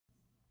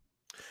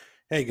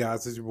Hey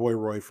guys, it's your boy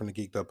Roy from the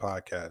Geeked Up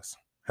Podcast.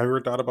 Have you ever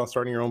thought about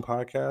starting your own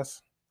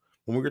podcast?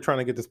 When we were trying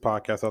to get this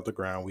podcast off the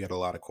ground, we had a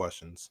lot of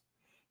questions.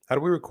 How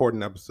do we record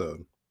an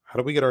episode? How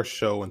do we get our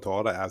show into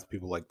all the apps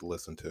people like to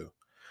listen to?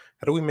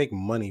 How do we make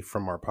money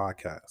from our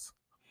podcast?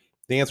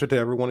 The answer to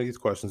every one of these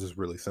questions is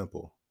really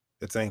simple.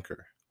 It's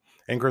Anchor.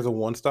 Anchor is a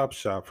one-stop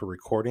shop for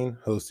recording,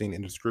 hosting,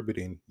 and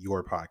distributing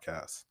your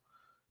podcast.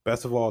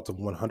 Best of all, it's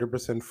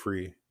 100%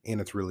 free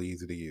and it's really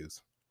easy to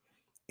use.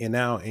 And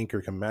now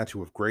Anchor can match you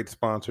with great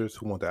sponsors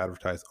who want to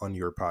advertise on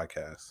your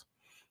podcast.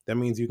 That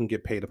means you can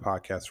get paid a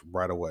podcast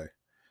right away.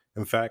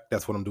 In fact,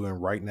 that's what I'm doing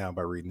right now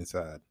by reading this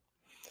ad.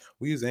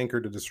 We use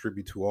Anchor to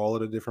distribute to all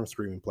of the different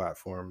streaming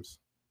platforms.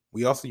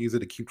 We also use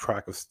it to keep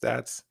track of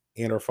stats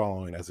and our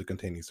following as it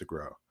continues to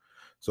grow.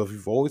 So if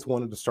you've always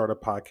wanted to start a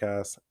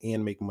podcast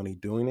and make money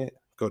doing it,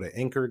 go to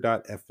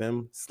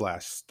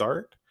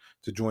anchor.fm/start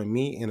to join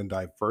me and a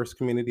diverse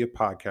community of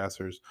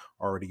podcasters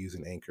already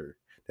using Anchor.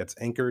 That's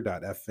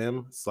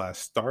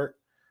anchor.fm/start.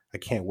 I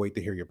can't wait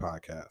to hear your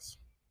podcast.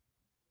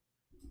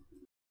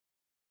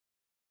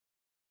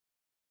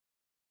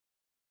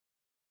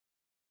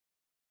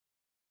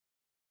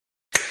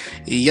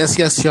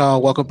 Yes,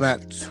 y'all. Welcome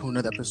back to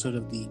another episode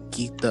of the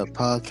Geeked Up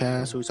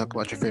Podcast, where we talk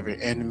about your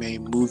favorite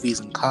anime,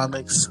 movies, and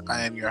comics.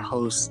 I am your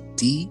host,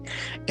 D,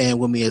 and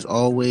with me, as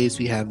always,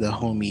 we have the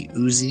homie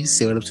Uzi.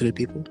 Say what up to the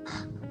people.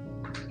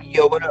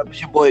 Yo, what up?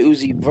 It's your boy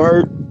Uzi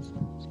Vert.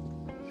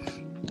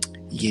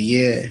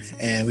 Yeah.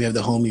 And we have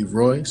the homie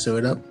Roy. Say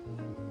what up.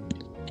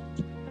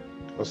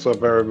 What's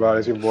up, everybody?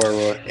 It's your boy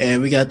Roy.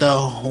 And we got the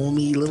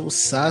homie little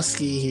Sasuke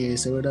here.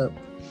 Say what up.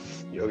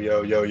 Yo.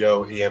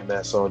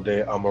 EMS all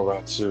day.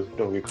 Amaterasu.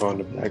 Don't get caught in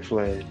the Black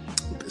Flame.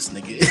 This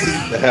nigga.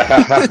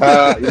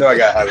 You know I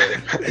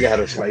gotta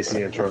have a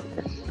spicy intro.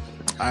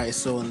 Alright,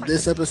 so in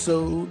this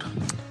episode,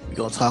 we're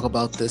gonna talk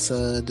about this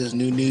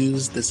new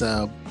news, this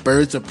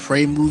Birds of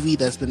Prey movie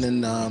that's been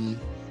in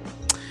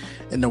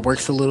the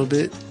works for a little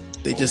bit.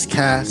 They just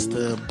cast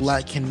the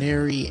Black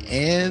Canary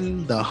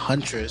and the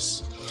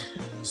Huntress.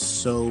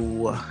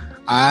 So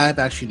I've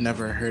actually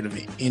never heard of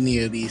any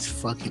of these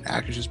fucking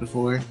actresses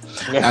before.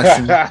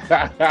 Actually,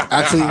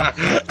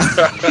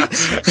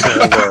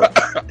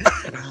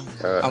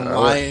 I'm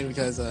lying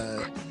because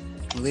the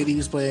lady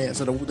who's playing,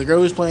 so the girl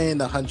who's playing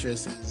the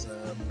Huntress is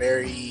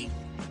Mary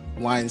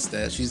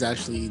Weinstead. She's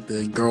actually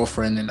the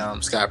girlfriend in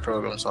Scott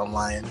Pilgrim, so I'm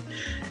lying.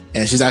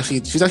 And she's actually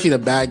the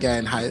bad guy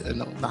in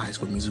not High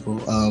School Musical.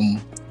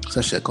 What's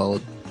that shit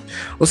called?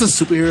 What's a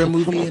superhero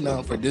movie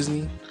for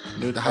Disney?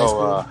 The high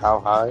school. How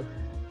High?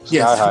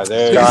 Yes. Sky High.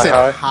 There you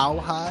go. How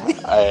High?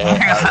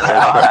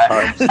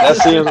 That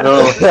seems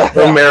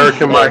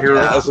American My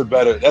Hero.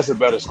 That's a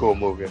better school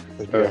movie.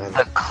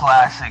 The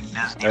classic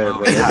Disney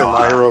movie.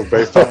 My Hero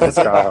based off of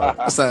Sky High.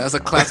 That's a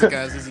classic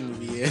ass Disney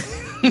movie. Yeah.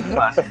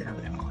 Classic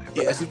Disney movie.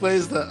 Yeah, she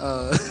plays the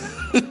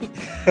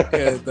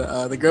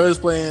the girl is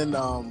playing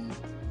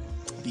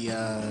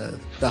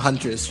the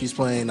Huntress. She's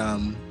playing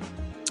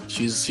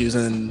she was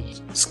in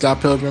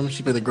Scott Pilgrim.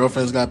 She played the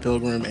girlfriend of Scott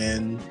Pilgrim,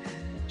 and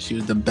she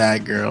was the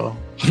bad girl.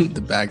 The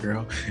bad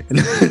girl.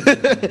 The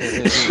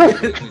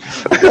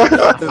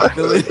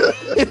villain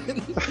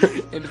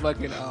in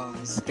fucking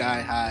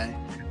Sky High.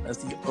 That's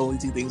the only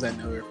two things I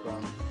know her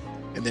from.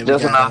 And then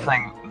just another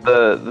thing.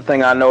 The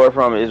thing I know her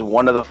from is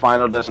one of the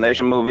Final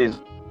Destination movies.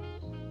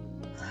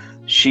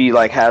 She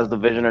has the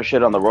Vision or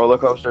shit on the roller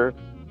coaster.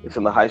 It's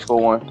in the high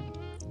school one.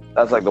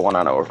 That's the one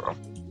I know her from.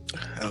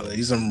 Oh, he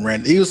was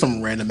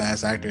some random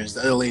ass actors.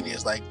 The other lady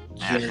is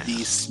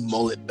Genevieve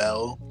Smollett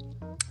Bell.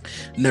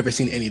 Never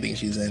seen anything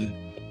she's in,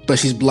 but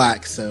she's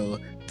black, so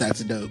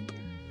that's dope.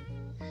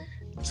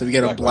 So we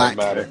got a black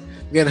black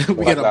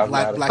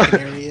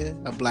canary,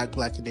 a black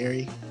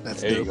canary.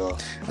 That's there dope. You go.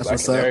 That's Black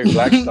what's Canary, up.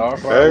 Black Star.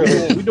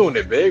 We doing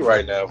it big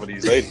right now for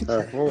these ladies.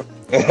 Watch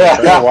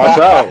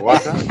out!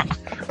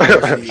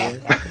 Yeah.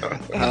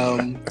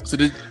 So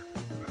Just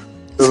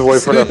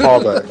wait for that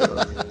fallback.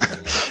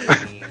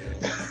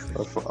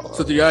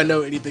 So do y'all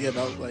know anything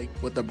about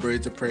what the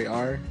Birds of Prey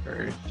are,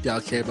 or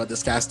y'all care about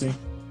this casting?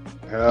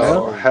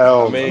 Hell.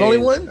 I mean, I'm only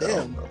one.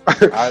 Damn.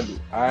 I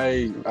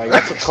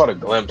got to caught a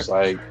glimpse.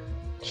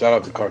 Shout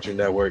out to Cartoon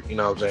Network. You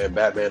know what I'm saying?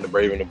 Batman, the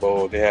Brave and the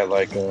Bold. They had an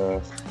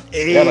episode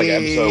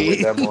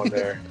with them on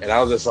there, and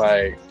I was just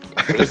like,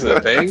 "This is a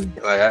thing."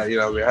 I had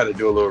to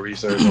do a little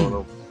research on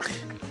them.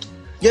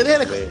 Yeah, they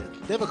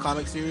have a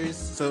comic series,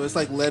 so it's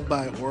led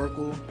by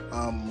Oracle,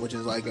 which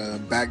is a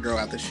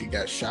Batgirl after she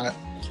got shot.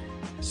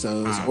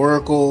 So it's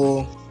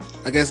Oracle,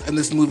 I guess, and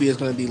this movie is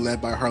going to be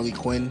led by Harley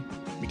Quinn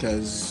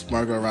because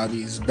Margot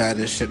Robbie's bad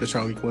as shit as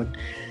Harley Quinn.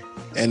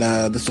 And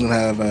this one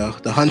have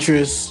the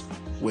Huntress,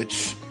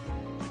 which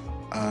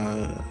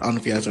I don't know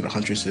if you guys know what the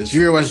Huntress is. If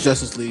you ever watch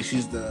Justice League,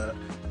 she's the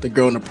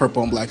girl in the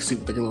purple and black suit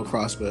with the little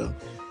crossbow.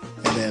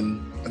 And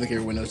then I think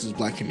everyone knows who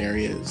Black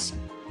Canary is.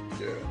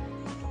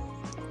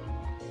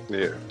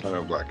 Yeah, I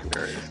know Black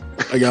Canary.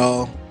 Are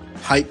y'all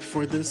hyped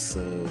for this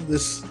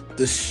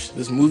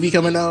movie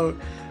coming out?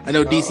 I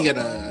know DC got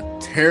a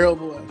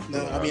terrible.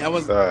 No, I mean I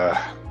was.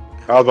 I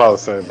was about to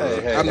say,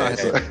 bro. Hey, I'm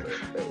not.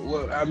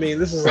 Well, I mean,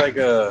 this is like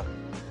a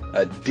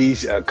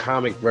a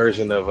comic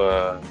version of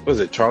what was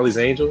it, Charlie's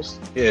Angels?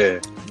 Yeah.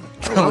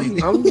 I'm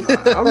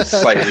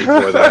slightly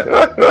for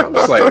that. I'm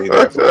slightly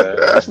there for that.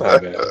 That's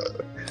not bad.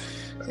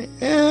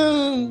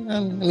 Yeah, I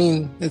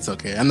mean, it's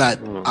okay. I'm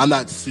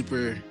not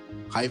super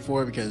hyped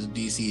for it because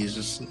DC is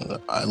just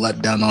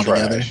let down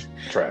altogether.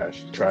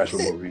 Trash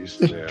with movies.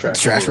 Yeah.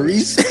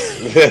 Trasheries.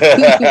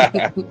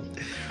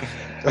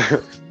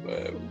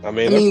 I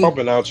mean, they're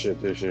pumping out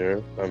shit this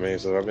year.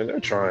 They're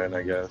trying.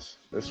 I guess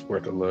it's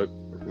worth a look.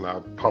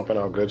 Not pumping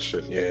out good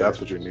shit. Yeah,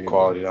 that's what you need.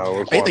 Quality.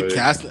 I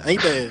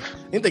think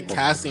the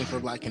casting for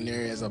Black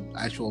Canary as an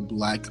actual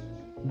black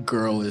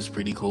girl is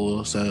pretty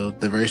cool. So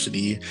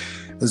diversity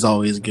is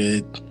always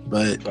good.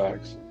 But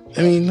Facts.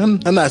 I mean, I'm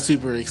not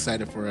super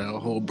excited for a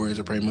whole Birds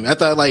of Prey movie. I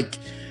thought like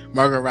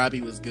Margot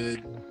Robbie was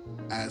good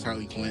as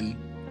Harley Quinn,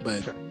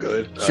 but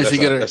good. Should she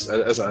get her? That's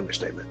an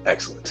understatement.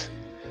 Excellent.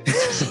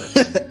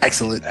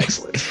 Excellent.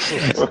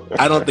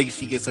 I don't think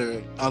she gets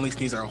her. I don't think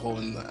she needs her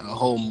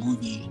whole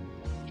movie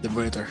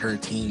devoted to her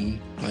team.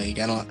 Like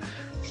I don't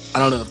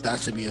know if that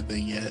should be a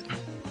thing yet.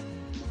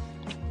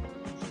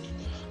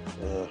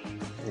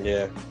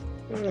 Yeah.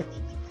 You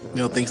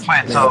don't think so?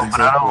 Wait,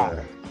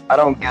 I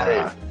don't get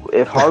it.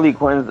 If Harley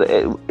Quinn's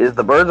is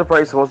the Birds of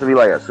Prey supposed to be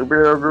like a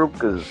superhero group?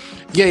 Because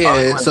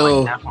yeah.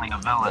 So like definitely a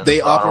villain.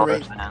 they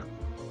operate. Like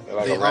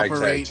They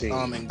operate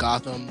in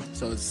Gotham,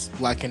 so it's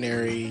Black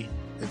Canary,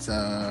 it's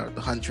the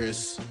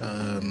Huntress,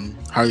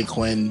 Harley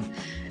Quinn,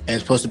 and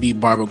it's supposed to be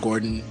Barbara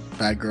Gordon,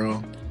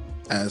 Batgirl,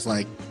 as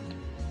like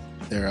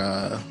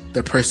their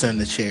person in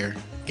the chair,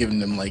 giving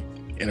them like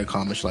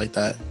intercomish like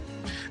that.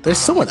 There's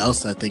someone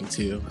else I think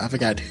too. I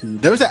forgot who.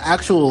 There was an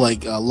actual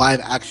like live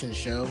action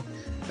show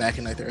back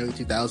in like the early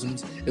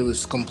 2000s. It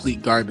was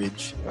complete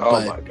garbage. Oh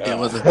but my god! It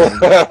was a thing.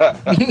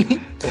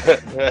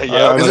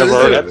 Yeah, I've never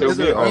heard of There's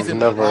it. a reason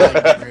Never.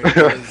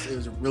 it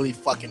was really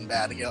fucking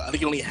bad. I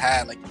think it only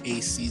had like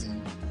a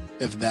season,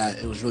 if that.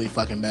 It was really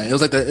fucking bad. It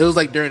was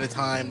like during the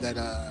time that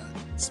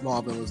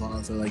Smallville was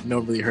on, so like no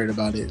one really heard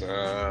about it.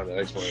 That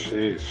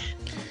explains.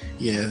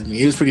 Yeah, I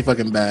mean it was pretty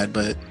fucking bad,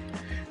 but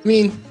I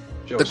mean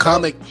the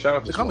comics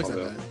not bad.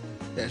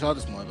 Yeah, shout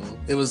out to Smallville.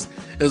 It was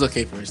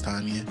okay for his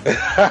time, yeah.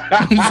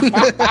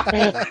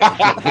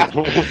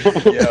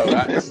 Yo,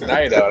 it's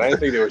night out. I didn't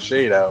think they were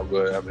shade out,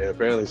 but I mean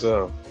apparently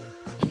so.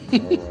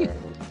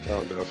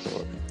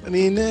 Definitely. I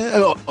mean,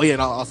 yeah,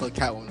 and also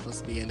Catwoman was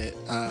supposed to be in it.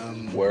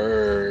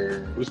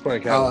 Word. Who's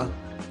playing Catwoman?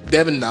 They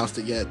haven't announced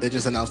it yet. They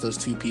just announced those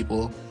two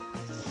people.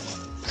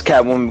 Is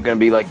Catwoman gonna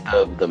be like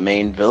the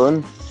main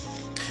villain?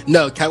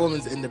 No,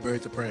 Catwoman's in the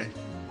Birds of Prey.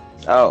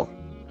 Oh,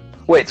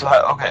 wait. So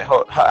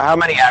how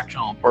many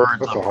actual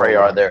Birds of Prey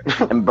are there?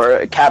 And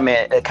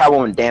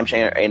Catwoman damn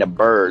shame ain't a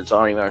bird, so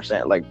I don't even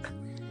understand. Like,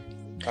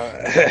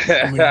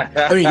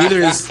 I mean,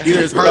 neither is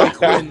Harley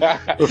Quinn.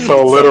 It's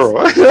so literal.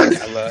 There's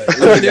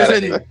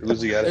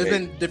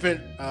been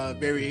different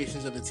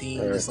variations of the team,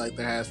 just like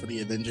there has for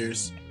the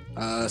Avengers.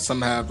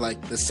 Some have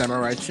like the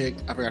samurai chick.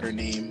 I forgot her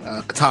name.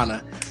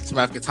 Katana. Some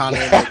have Katana.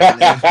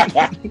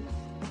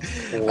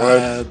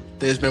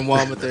 There's been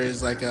one, but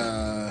there's like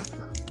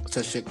what's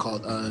that shit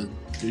called?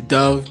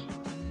 Dove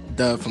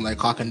from like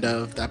Hawk and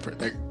Dove.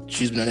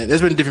 She's been in it.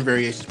 There's been different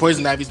variations.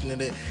 Poison Ivy's been in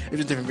it.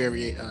 There's been different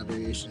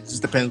variations. It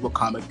just depends what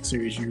comic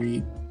series you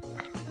read.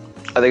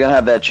 are they gonna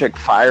have that chick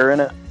Fire in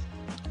it?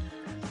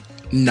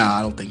 Nah,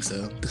 I don't think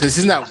so. Because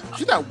she's not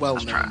well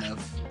known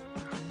enough.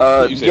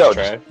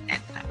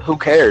 Who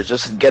cares?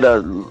 Just get a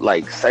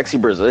like sexy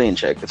Brazilian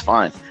chick. It's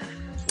fine.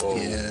 Whoa.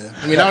 Yeah,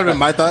 I mean that would have been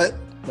my thought,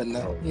 but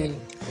no. You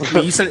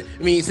said.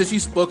 I mean, since you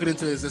spoke it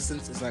into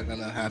existence, it's not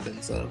gonna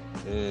happen. So.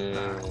 I'm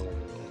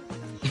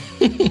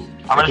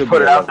gonna just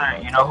put it out there.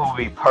 You know who would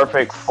be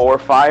perfect for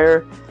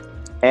Fire?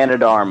 Ana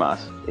de Armas.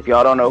 If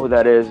y'all don't know who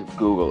that is,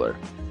 Google her.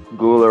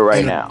 Google her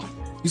right now.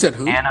 You said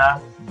who?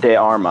 Ana de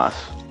Armas.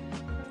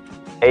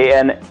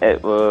 ANNA.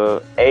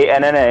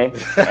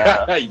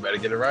 You better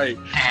get it right.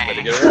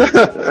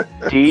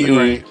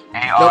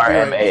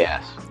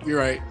 DEARMAS. You're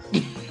right.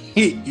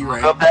 You're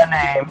right. Look up that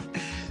name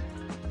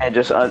and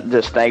just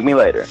thank me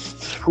later.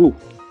 Whew.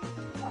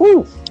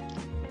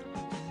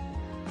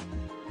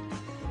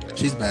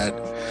 She's bad.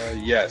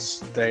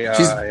 Yes,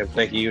 I am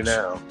thanking you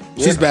now.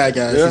 She's bad,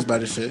 guys. Yeah. She's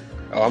bad as shit.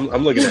 Oh,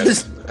 I'm looking at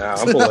it.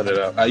 I'm pulling it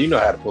up. You know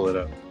how to pull it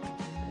up.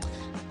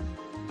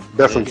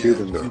 Definitely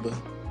Cuban though. Cuba.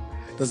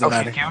 Doesn't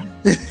matter.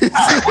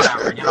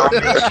 Whatever. You know what I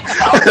mean?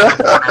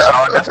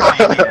 That's all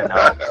you need to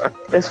know.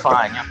 It's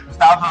fine.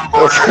 South of the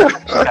border.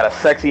 She's got a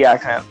sexy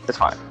accent. It's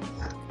fine.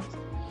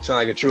 Sound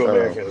like a true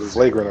American.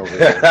 Flagrant over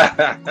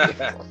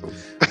there.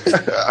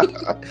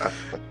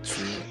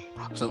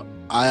 So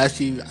I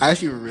actually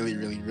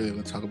really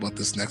want to talk about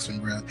this next one,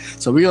 bro.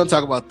 So we're gonna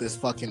talk about this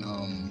fucking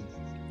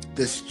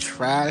this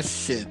trash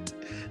shit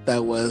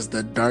that was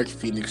the Dark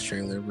Phoenix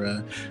trailer,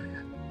 bro.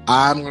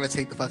 I'm gonna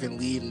take the fucking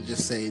lead and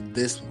just say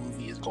this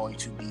movie is going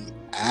to be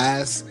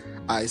ass.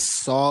 I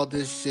saw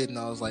this shit and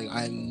I was like,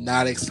 I'm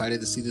not excited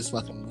to see this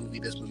fucking movie.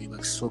 This movie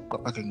looks so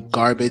fucking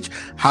garbage.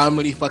 How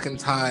many fucking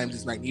times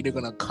is Magneto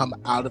gonna come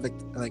out of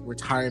like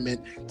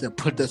retirement to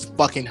put this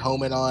fucking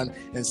helmet on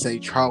and say,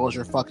 Charles,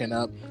 you're fucking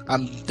up?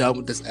 I'm done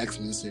with this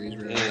X-Men series,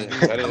 bro.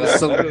 I'm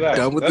so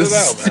done with this.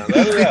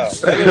 Let it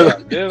out,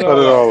 man. Let it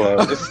all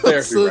out. This is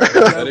therapy,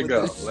 right? Let it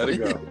go. Let it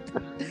go.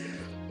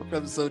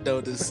 I'm so done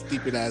with this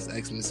stupid ass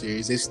X-Men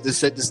series. This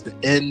shit just to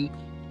end.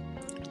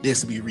 It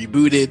needs to be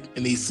rebooted.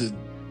 It needs to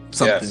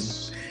something.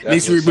 Yes, it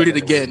needs to be rebooted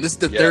again. This is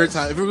the third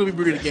time. If we're gonna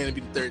be rebooted again, it'll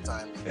be the third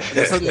time.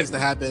 If something needs to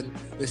happen.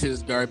 This shit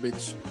is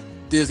garbage.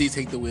 Disney,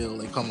 take the wheel.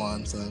 Like, come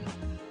on, son.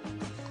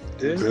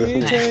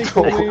 Disney, take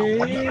the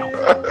wheel.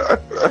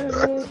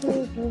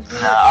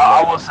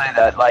 I will say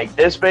that, like,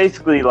 this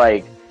basically,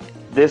 like,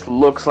 this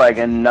looks like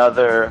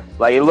another,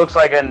 like, it looks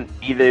like an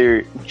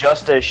either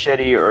just as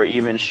shitty or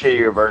even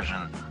shittier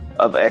version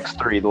of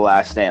X3, The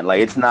Last Stand.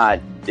 Like, it's not,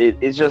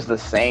 it's just the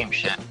same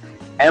shit.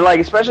 And, like,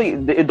 especially,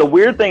 the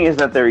weird thing is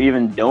that they're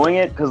even doing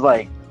it, because,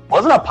 like,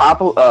 wasn't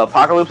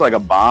Apocalypse like a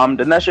bomb?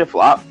 Didn't that shit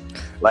flop?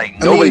 Like,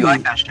 nobody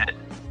liked that shit.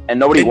 And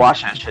nobody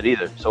watched that shit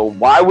either. So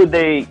why would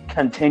they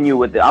continue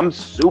with it? I'm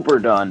super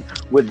done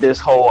with this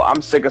whole,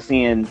 I'm sick of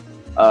seeing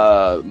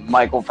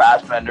Michael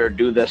Fassbender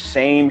do the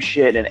same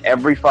shit in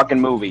every fucking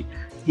movie.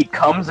 He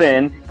comes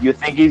in, you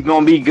think he's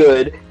gonna be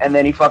good, and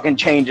then he fucking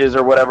changes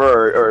or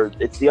whatever, or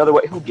it's the other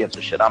way. Who gives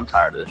a shit? I'm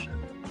tired of this shit.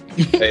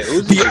 Hey,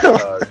 who's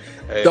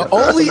the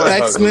only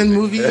X-Men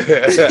movie.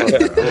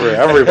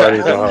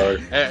 Everybody's a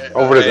hug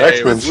over this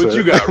X-Men shit. What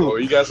you got, bro?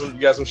 You got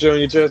some shit on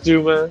your chest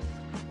too, man?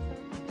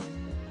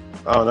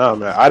 Oh no,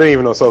 man! I didn't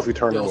even know Sophie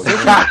Turner was.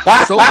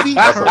 Sophie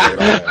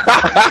Turner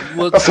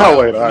looks.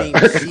 I mean,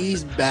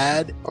 she's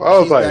bad. I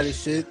was like, bad as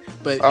shit.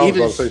 But I was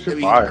even about to say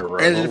she's fire,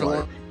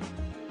 bro.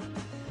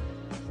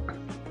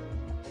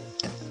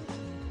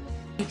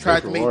 He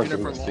tried to make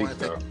Jennifer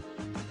Lawrence.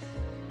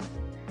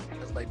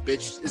 Like,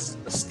 bitch, this is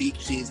Mystique.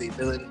 She's a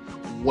villain.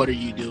 What are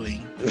you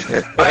doing?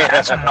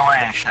 That's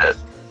annoying shit.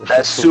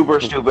 That's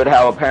super stupid.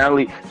 How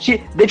apparently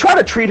they try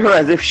to treat her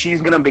as if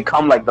she's gonna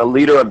become like the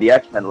leader of the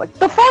X-Men. Like,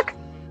 the fuck?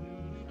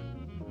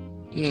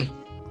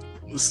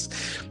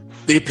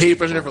 They paid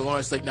for Jennifer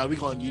Lawrence. Like, now we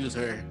gonna use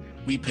her.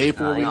 We pay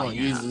for her. We gonna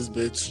use this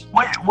bitch.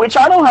 Which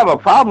I don't have a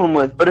problem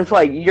with. But it's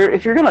like,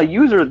 if you're gonna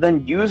use her,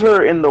 then use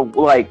her in the,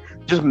 like,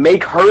 just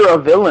make her a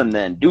villain.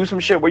 Then do some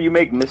shit where you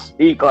make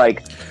Mystique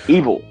like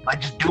evil.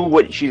 Like, just do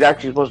what she's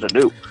actually supposed to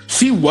do.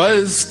 She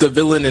was the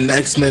villain in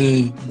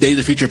X-Men Days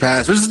of Future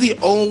Past. This is the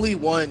only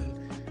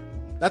one.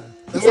 That's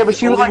but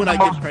she was like the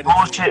most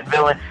bullshit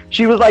villain.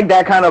 She was like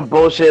that kind of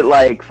bullshit,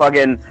 like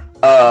fucking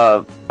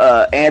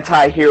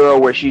anti-hero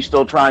where she's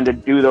still trying to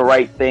do the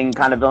right thing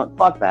kind of villain.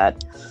 Fuck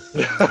that.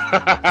 You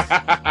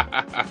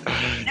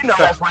know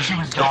that's what she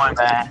was doing,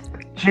 man.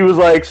 She was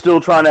like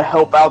still trying to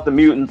help out the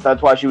mutants.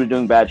 That's why she was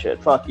doing bad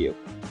shit. Fuck you.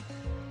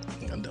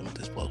 I'm done with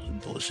this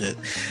bullshit.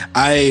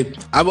 I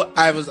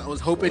was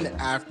hoping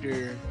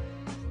after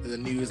the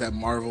news that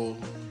Marvel,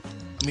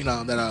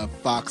 that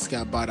Fox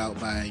got bought out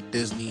by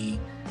Disney,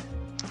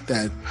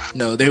 that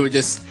they would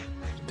just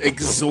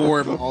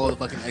absorb all the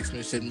fucking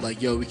X-Men shit and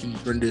like, yo, we can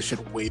run this shit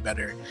way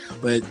better.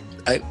 But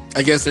I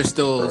guess they're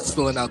still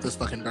spilling out this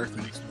fucking Dark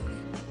Phoenix movie.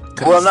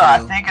 Well, no, I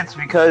think it's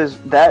because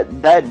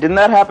that didn't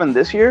that happen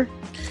this year?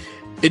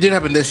 It did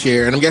happen this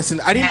year, and I'm guessing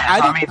they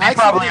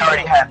probably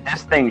already had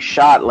this thing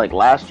shot like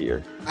last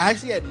year. I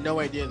actually had no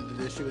idea that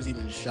this shit was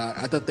even shot.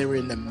 I thought they were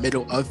in the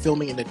middle of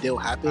filming and the deal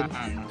happened.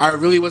 I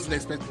really wasn't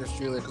expecting this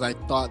trailer because I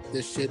thought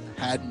this shit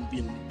hadn't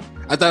been.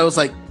 I thought it was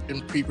like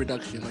in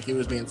pre-production, like it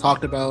was being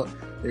talked about.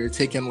 They were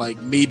taking like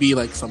maybe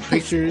like some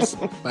pictures,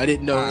 but I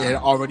didn't know it had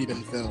already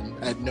been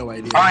filmed. I had no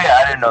idea. Oh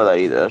yeah, I didn't know that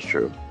either. That's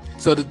true.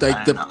 So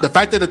the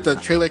fact that the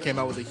trailer came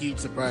out was a huge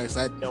surprise.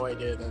 I had no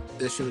idea that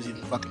this shit was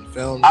even fucking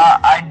filmed.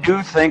 I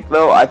do think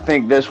though, I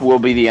think this will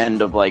be the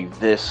end of like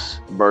this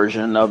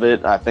version of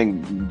it. I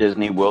think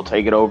Disney will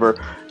take it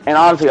over. And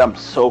honestly, I'm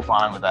so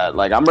fine with that.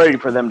 Like, I'm ready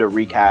for them to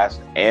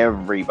recast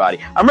everybody.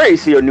 I'm ready to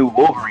see a new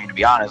Wolverine, to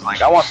be honest.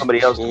 Like, I want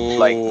somebody else to be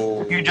like,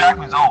 Hugh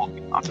Jackman's old.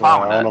 I'm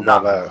fine with that. I don't know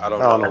about that. I don't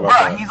know about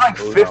that. He's like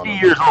 50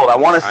 years old. I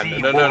want to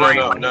see Wolverine.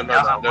 No.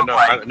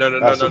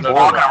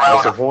 Walking around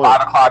with a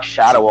 5 o'clock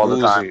shadow all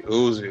the time.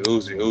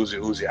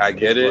 Uzi. I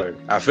get it.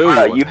 I feel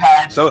you. You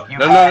had no.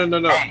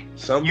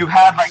 You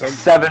had like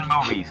 7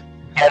 movies.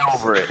 Get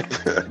over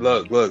it.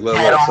 Look.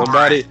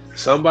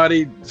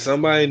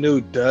 Somebody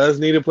new does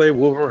need to play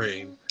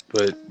Wolverine,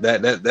 but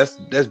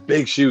that's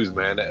big shoes,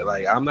 man.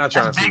 Like, I'm not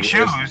trying to big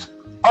shoes.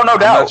 Oh, no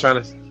doubt.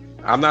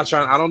 I'm not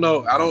trying. I don't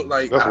know. I don't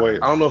like. I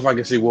don't know if I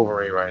can see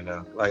Wolverine right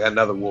now. Like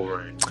another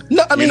Wolverine.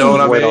 No, I mean, you know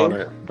what I wait mean? on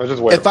it. Let's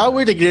just wait. If I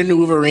were to get into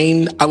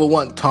Wolverine, I would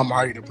want Tom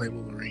Hardy to play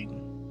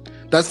Wolverine.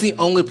 That's the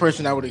only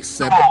person I would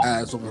accept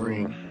as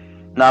Wolverine.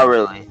 Not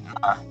really.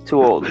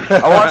 Too old.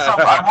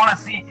 I want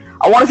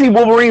to see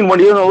Wolverine when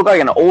he doesn't look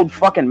like an old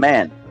fucking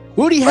man.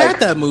 We already had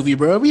that movie,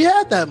 bro. We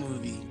had that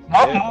movie.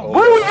 What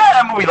do we have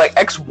that movie? Like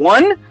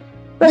X1?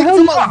 The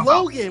hell about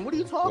Logan? What are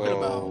you talking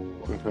about?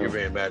 You're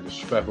being mad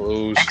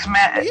disrespectful.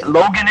 X-Men.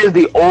 Logan is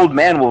the old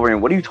man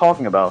Wolverine. What are you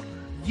talking about?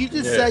 You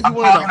just said you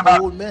wanted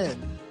an old man.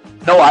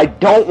 No, I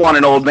don't want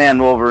an old man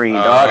Wolverine,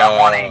 dog. I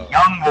want a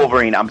young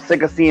Wolverine. I'm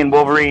sick of seeing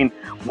Wolverine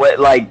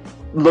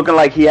looking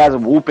like he has a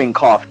whooping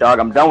cough, dog.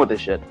 I'm done with this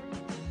shit.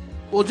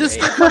 Well,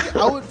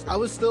 I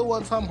would still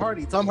want Tom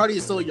Hardy. Tom Hardy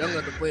is still young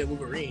enough to play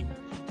Wolverine.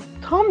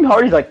 Tom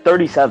Hardy's like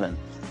 37.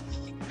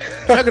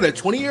 Younger than a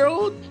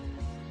 20-year-old?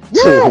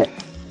 Yeah.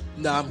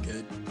 Nah, I'm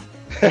good.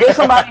 Get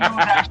somebody who's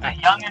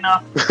actually young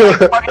enough.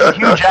 Like, fucking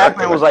Hugh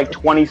Jackman was like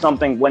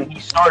 20-something when he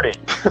started.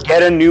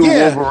 Get a new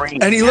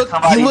Wolverine. And he looked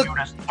new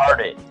to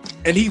start it.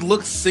 And he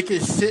looked sick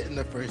as shit in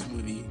the first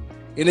movie.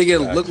 And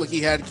again, looked like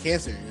he had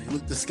cancer. He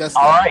looked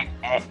disgusting. All right,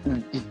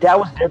 and that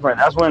was different.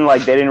 That's when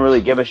like they didn't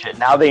really give a shit.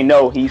 Now they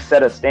know he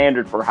set a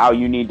standard for how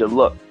you need to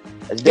look.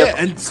 It's different.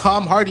 Yeah, and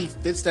Tom Hardy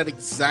fits that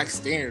exact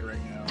standard right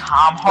now.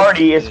 Tom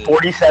Hardy is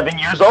 47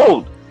 years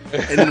old.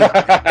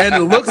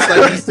 And looks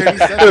like he's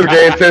 37. He's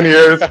gained 10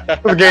 years.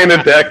 He's gained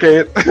a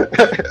decade.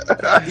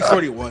 He's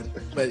 41,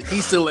 but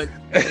he's still like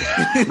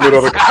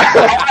middle of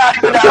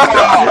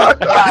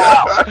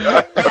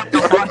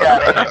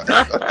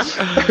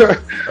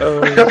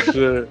Oh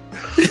shit!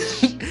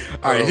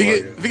 All right,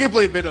 if he can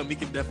play Venom, he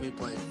can definitely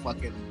play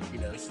fucking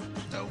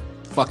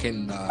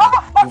fucking.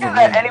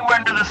 That anywhere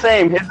near the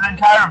same. His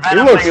entire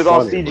Venom thing is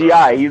all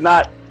CGI. Bro. He's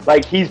not.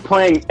 Like, he's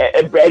playing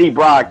Eddie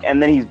Brock, and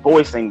then he's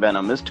voicing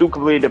Venom. It's two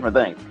completely different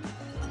things.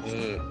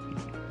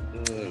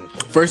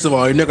 First of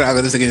all, you're not gonna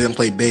have this nigga didn't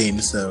play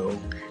Bane, so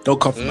don't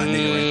come for my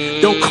nigga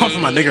right. Don't come for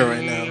my nigga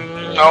right now.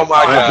 Oh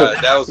my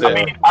god, that was it. I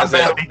mean,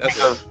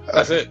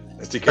 that's it.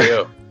 It's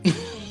TKO.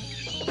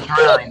 It's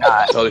really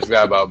not. Totally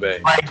forgot about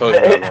Bane. Like, who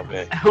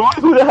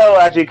the hell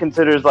actually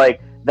considers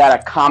like that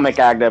a comic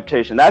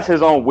adaptation? That's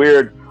his own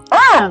weird.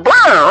 Like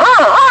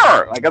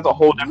that's a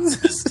whole different. Like,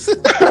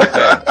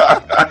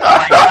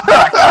 that's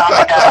not a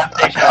comic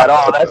adaptation at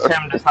all. That's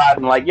him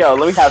deciding, like, yo,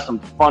 let me have some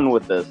fun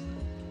with this.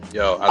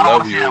 Yo, I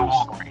love you.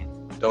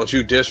 Don't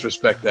you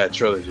disrespect that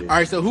trilogy. All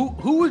right, so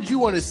who would you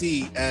want to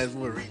see as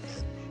Wolverine,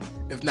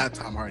 if not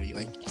Tom Hardy,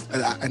 like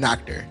an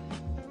actor?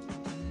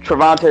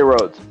 Trevante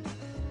Rhodes.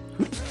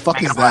 Who the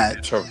fuck is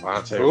that?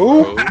 Trevante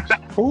Rhodes.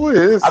 Who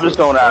is? I'm just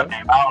throwing out a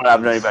name. I don't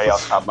have anybody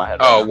else off the top of my head.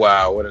 Oh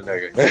wow, what a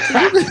nigga!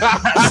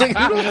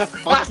 Who the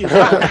fuck is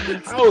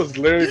that? I was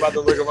literally about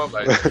to look him up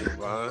like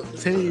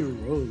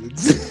Trevante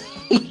Rhodes.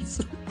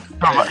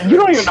 You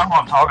don't even know who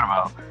I'm talking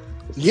about.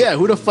 Yeah,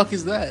 who the fuck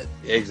is that?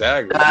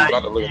 Exactly. I'm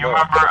about to look him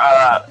up.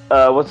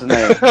 Remember what's his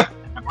name?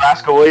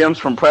 Nebraska Williams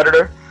from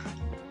Predator.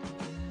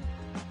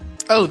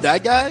 Oh,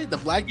 that guy, the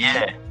black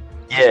guy.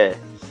 Yeah.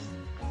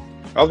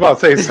 I was about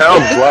to say,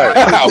 sounds black.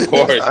 Of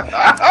course.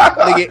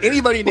 Like,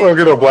 anybody you want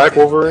to get a black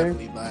Wolverine?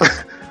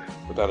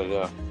 Without a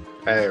doubt.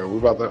 Hey,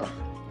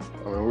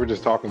 we're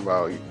just talking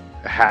about it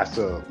has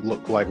to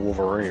look like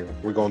Wolverine.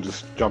 We're gonna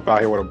just jump out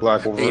here with a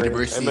black Wolverine. Hey,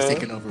 diversity is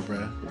taking over,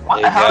 bro.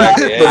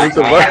 Exactly.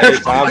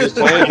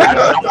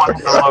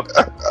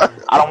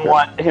 I don't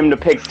want him to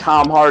pick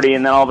Tom Hardy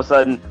and then all of a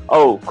sudden,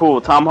 oh, cool,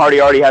 Tom Hardy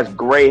already has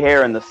gray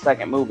hair in the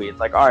second movie. It's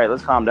like, all right,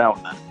 let's calm down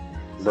with that.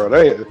 Bro,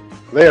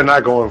 they are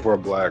not going for a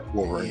black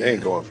Wolverine. They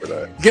ain't going for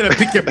that. You gotta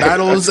pick your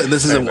battles, and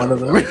this isn't one of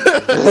them.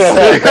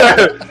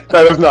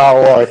 That is not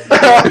one.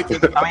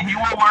 I mean, he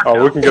will work.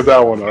 Oh, we can get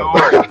that one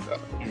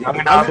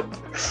up.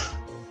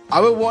 I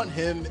would want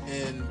him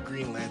in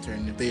Green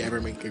Lantern if they ever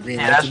make a Green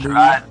Lantern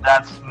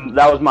movie.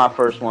 That was my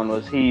first one.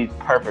 Was he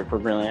perfect for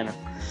Green Lantern?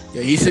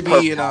 Yeah, he should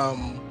be in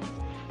John.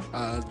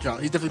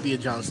 He'd definitely be a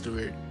John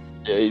Stewart.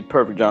 Yeah, he's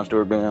perfect, John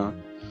Stewart. Green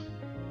Lantern.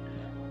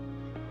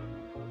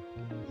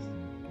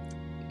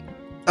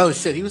 Oh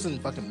shit, he was in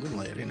fucking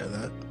Moonlight. I didn't know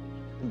that.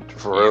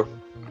 For real?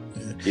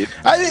 Yeah.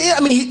 I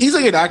mean, he's a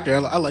good actor.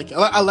 I liked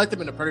him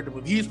in the Predator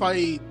movie. He's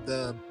probably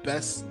the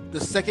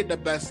second to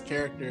best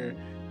character,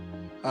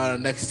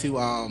 next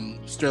to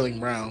Sterling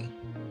Brown.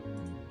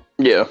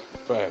 Yeah,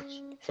 facts.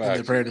 In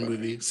the Predator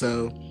movie.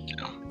 So,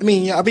 I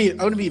mean, yeah, I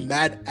wouldn't be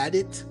mad at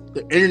it.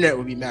 The internet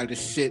would be mad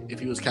as shit if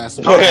he was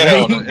casting. Oh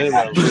yeah, the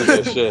internet would be mad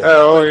as shit.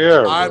 Hell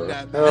yeah! I'm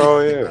not mad.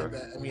 Hell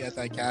yeah! At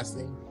that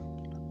casting.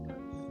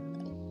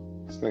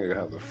 This nigga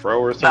has a fro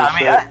or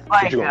something.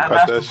 You gonna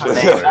cut that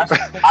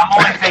shit? I'm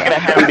only thinking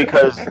of him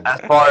because, as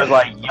far as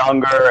like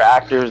younger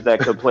actors that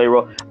could play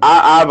role,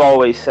 I've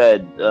always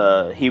said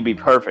he'd be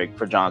perfect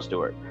for Jon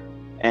Stewart,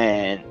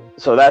 and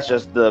so that's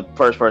just the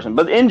first person.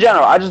 But in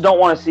general, I just don't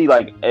want to see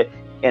like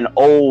an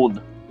old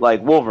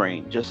like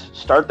Wolverine. Just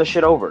start the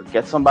shit over.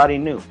 Get somebody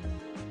new.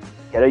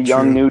 Get a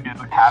young new dude.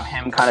 Have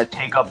him kind of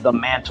take up the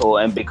mantle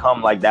and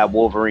become like that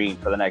Wolverine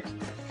for the next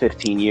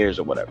 15 years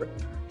or whatever.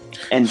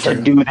 And to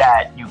do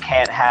that, you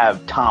can't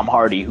have Tom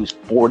Hardy, who's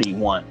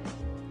 41.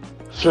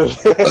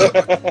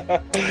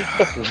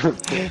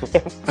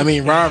 I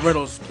mean, Ryan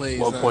Reynolds plays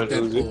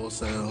Deadpool,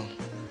 so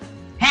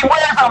he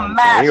wears a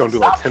mask. He gonna do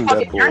like 10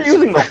 Deadpools. You're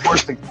using the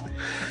worst.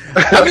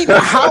 I mean,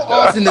 how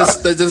often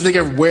does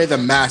nigga wear the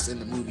mask in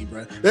the movie,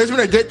 bro? There's been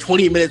a good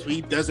 20 minutes where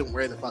he doesn't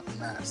wear the fucking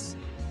mask.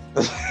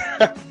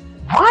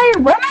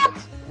 Ryan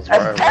Reynolds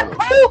as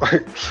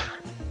Deadpool?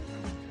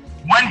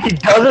 When he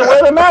doesn't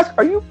wear the mask?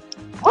 Are you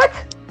what?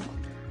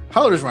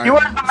 How old is Ryan? He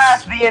wears the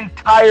mask the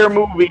entire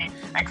movie,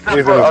 except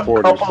He's for in a his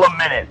 40s. couple of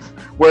minutes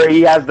where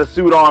he has the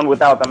suit on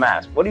without the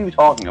mask. What are you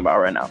talking about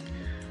right now?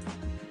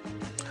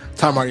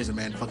 Tom Hardy's a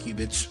man. Fuck you,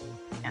 bitch.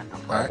 Yeah, no,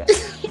 All okay.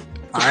 right.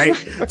 All right.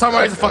 Tom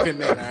Hardy's a fucking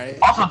man. All right.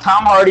 Also,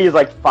 Tom Hardy is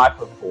like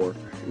 5'4".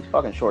 He's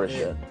fucking short as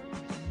shit.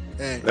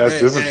 Hey,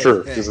 This is hey,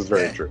 true. hey, This is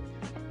very hey. true.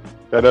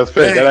 That does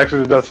fit. Hey. That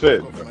actually does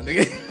fit. Don't go for my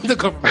nigga. Don't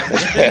go for my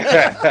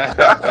nigga.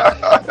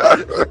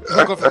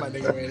 Don't go for my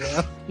nigga right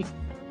now.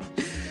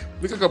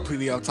 We could go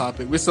completely off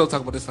topic. We're still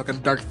talking about this fucking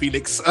Dark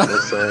Phoenix. Is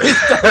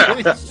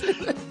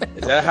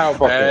that how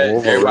Fucking bad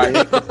Wolverine.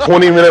 everybody?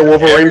 20-minute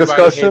Wolverine Everybody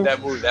discussion. hate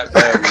that movie that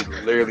bad. We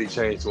literally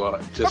changed just I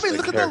mean, the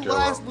look at the character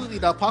last alone. movie.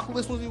 The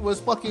Apocalypse movie was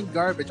fucking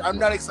garbage. I'm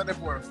not excited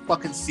for a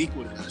fucking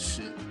sequel to that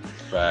shit.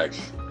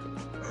 Facts.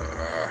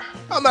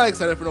 I'm not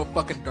excited for no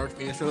fucking Dark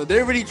Phoenix trailer. They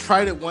already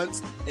tried it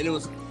once and it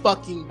was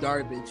fucking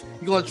garbage.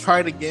 You gonna try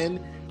it again,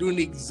 doing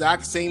the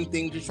exact same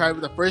thing you tried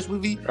with the first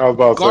movie? I was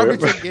about to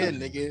Garbage say it. again,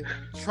 nigga.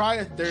 Try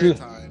a third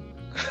time.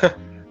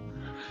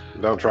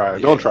 Don't try it.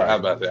 Don't try How it.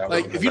 about that?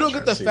 Like, if you don't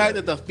get the fact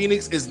that the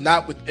Phoenix is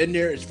not within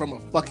there, it's from a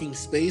fucking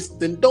space,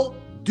 then don't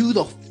do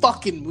the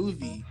fucking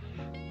movie.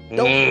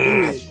 Don't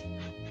do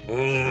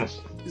it.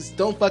 Just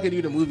don't fucking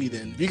do the movie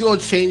then. If you're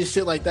gonna change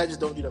shit like that, just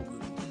don't do the movie.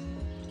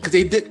 Cause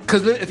they did.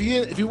 Cause if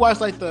you watch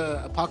like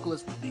the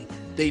Apocalypse movie,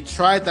 they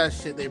tried that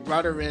shit. They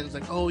brought her in. It's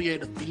like, oh yeah,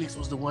 the Phoenix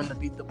was the one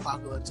that beat the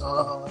Apocalypse.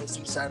 Oh, it's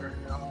some Saturn.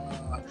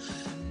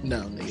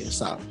 No, nigga,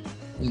 stop.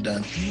 I'm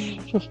done.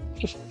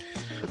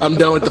 I'm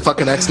done with the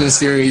fucking X-Men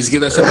series.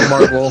 Give that shit to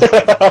Marvel.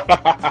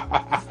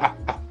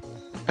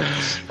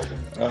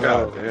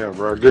 God damn,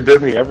 bro. Good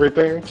Disney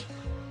everything.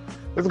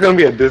 This is gonna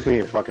be a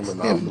Disney fucking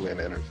monopoly in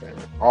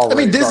entertainment. I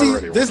mean,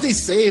 Already. Disney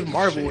saved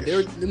Marvel.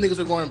 Jeez. Them niggas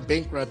were going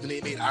bankrupt, and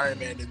they made Iron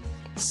Man and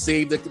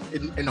saved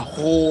in the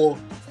whole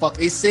fuck.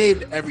 They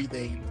saved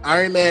everything.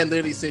 Iron Man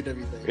literally saved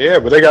everything. Yeah,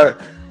 but they got.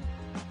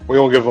 We're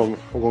gonna give them.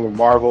 We're gonna give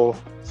Marvel,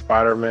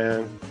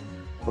 Spider-Man.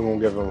 We're gonna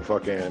give them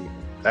fucking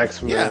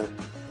X-Men. Yeah.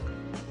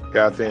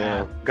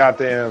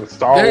 Goddamn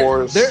Star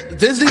Wars.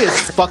 Disney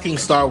is fucking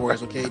Star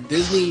Wars. Okay,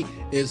 Disney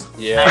is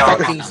Yeah.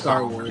 fucking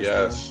Star Wars. bro.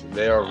 Yes,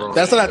 they are wrong.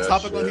 That's not a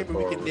topic on here,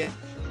 but we can.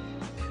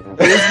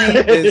 Disney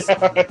is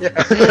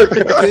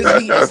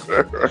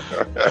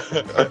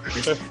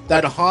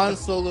that Han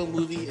Solo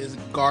movie is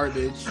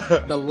garbage.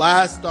 The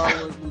last Star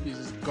Wars movie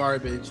is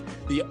garbage.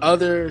 The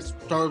other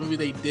Star Wars movie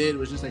they did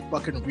was just a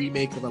fucking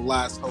remake of The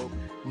Last Hope.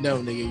 No,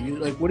 nigga, you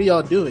like, what are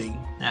y'all doing?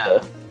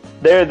 Yeah.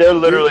 They're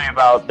literally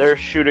they're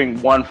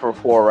shooting 1 for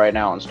 4 right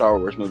now on Star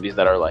Wars movies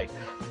that are like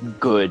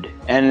good.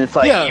 And it's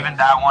like even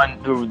that one,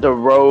 the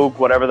Rogue,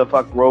 whatever the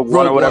fuck, Rogue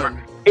One or whatever.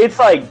 One. It's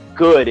like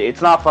good.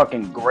 It's not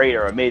fucking great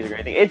or amazing or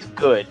anything. It's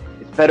good.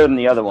 It's better than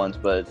the other ones,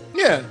 but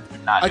Yeah,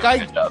 not like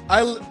doing a good job.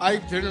 I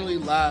generally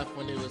laugh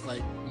when it was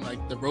like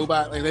the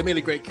robot. Like they made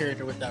a great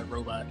character with that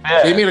robot.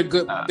 Yeah. They made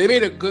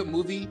a good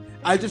movie.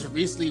 I just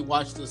recently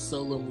watched the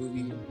Solo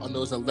movie on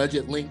those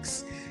alleged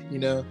links, you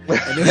know.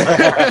 And,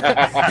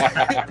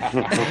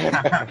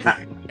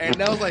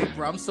 and I was like,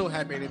 bro, I'm so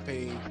happy to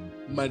pay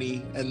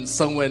money and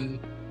someone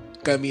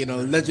got me an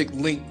alleged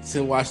link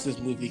to watch this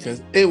movie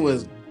because it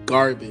was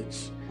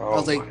garbage. I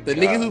was like, the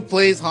nigga who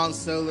plays Han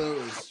Solo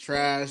is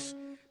trash.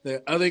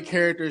 The other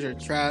characters are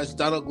trash.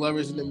 Donald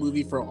Glover's in the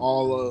movie for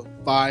all of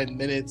 5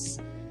 minutes.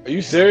 Are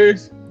you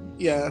serious?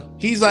 Yeah,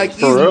 he's like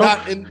For real?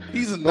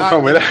 he's Don't not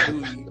tell me in that. the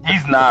movie.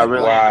 He's not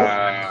really.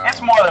 Wow.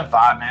 It's more than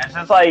 5 minutes.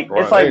 It's like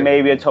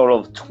maybe a total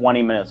of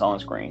 20 minutes on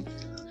screen.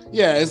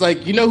 Yeah, it's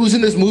like, you know who's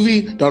in this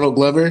movie? Donald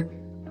Glover.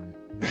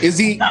 Is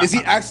he actually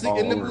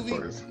in the All movie?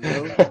 over the place.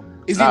 No.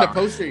 Is he in the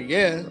poster?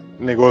 Yeah.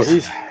 Nigga was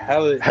He's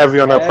hella heavy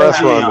on that press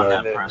Heavy run, on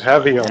though. that press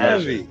Heavy run. on that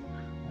heavy. shit.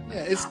 Yeah,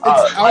 it's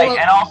And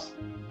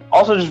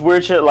also just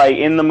weird shit. Like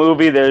in the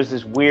movie, there's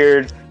this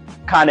weird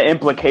kind of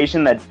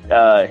implication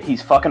that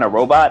he's fucking a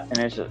robot, and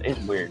it's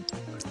weird.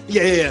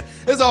 Yeah.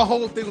 There's a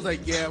whole thing was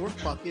like, yeah, we're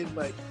fucking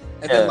like,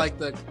 and then like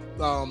the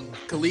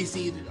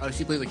Khaleesi,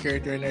 she plays a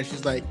character in there.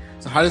 She's like,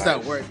 so how does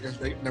that work?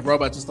 And the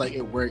robot just like,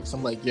 it works.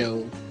 I'm like,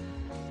 yo,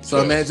 so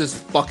a man's just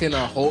fucking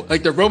a whole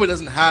like the robot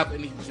doesn't have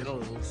any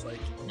genitals. Like,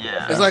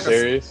 Yeah. it's like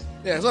serious?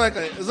 it's not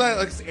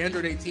like it's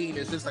Android 18.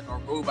 It's just like a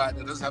robot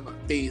that doesn't have a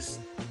face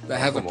that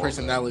has a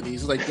personality.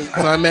 It's like this,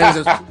 my man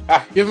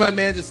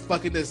just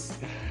fucking this.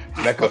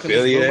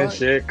 Necrophilia and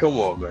shit. Come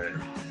on,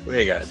 man. We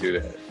ain't gotta do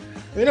that.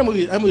 I mean,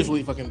 that movie's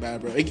really fucking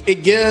bad, bro. It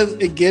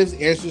gives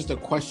answers to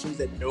questions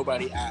that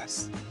nobody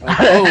asks.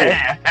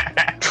 Like,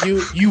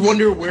 you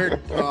wonder where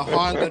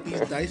Han got these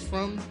dice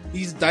from?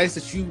 These dice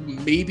that you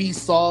maybe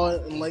saw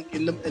in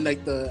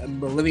the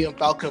Millennium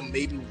Falcon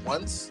maybe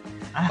once.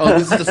 Oh,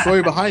 this is the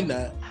story behind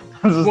that.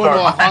 You want to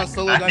know how Han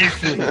Solo got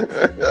his name?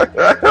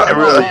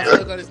 Han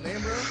Solo got his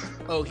name, bro?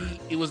 Oh,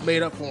 it was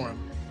made up for him.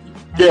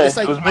 Yeah, It's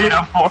like, it was made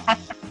up for him.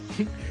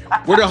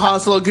 Where did Han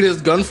Solo get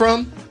his gun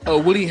from? Oh,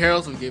 Woody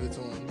Harrelson gave it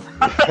to him.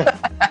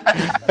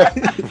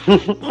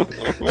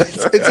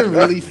 It's a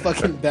really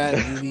fucking bad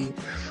movie.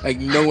 Like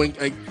knowing,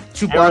 like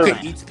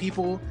Chewbacca eats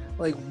people.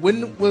 Like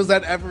when was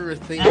that ever a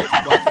thing? That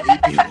Chewbacca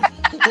ate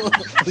people?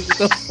 Like, what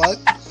the fuck?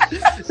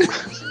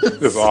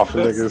 Just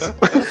awful niggas.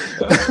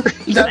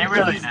 They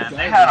really did.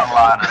 They had a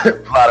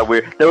lot of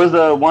weird. There was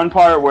the one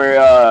part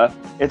where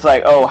it's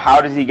like, oh,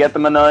 how does he get the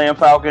Millennium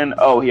Falcon?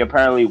 Oh, he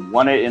apparently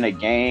won it in a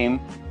game.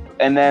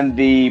 And then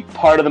the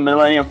part of the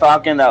Millennium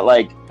Falcon that,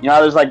 like, you know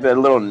how there's like the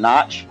little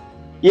notch?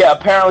 Yeah,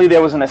 apparently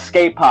there was an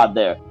escape pod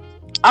there.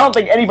 I don't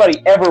think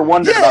anybody ever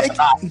wondered about the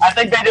notch. I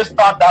think they just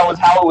thought that was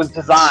how it was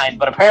designed,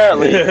 but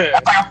apparently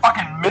that's like a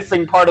fucking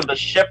missing part of the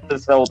ship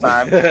this whole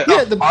time.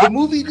 Yeah, the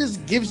movie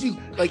just gives you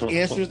like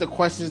answers to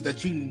questions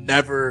that you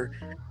never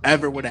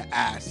ever would have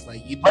asked.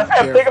 Like, you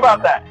think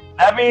about that.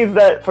 That means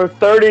that for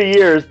 30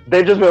 years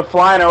they've just been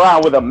flying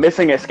around with a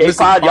missing escape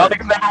pod. Y'all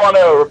think they want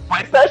to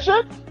replace that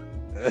shit?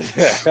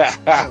 It's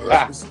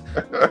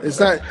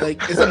not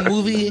like it's a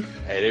movie.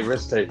 Hey, they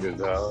risk takers,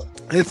 dog.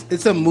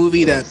 It's a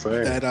movie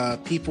that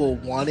people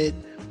wanted,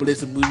 but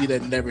it's a movie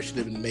that never should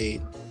have been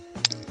made.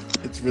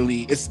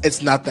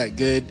 It's not that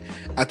good.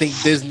 I think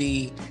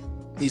Disney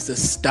needs to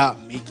stop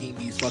making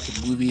these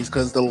fucking movies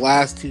because the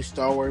last two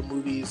Star Wars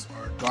movies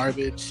are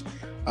garbage.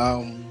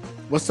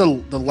 What's the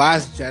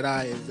Last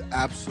Jedi is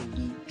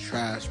absolute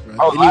trash, bro.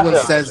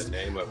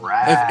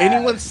 If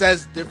anyone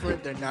says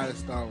different, they're not a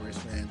Star Wars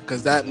fan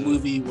because that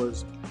movie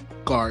was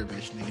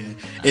garbage, nigga.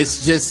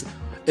 It's just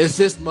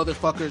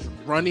motherfuckers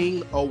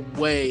running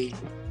away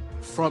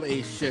from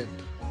a ship.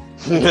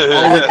 They're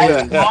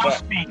running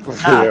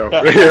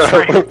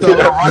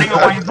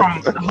away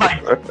from,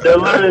 like, they're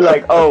literally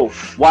like, oh,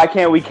 why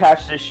can't we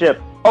catch this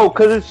ship? Oh,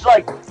 because it's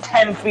like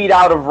 10 feet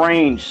out of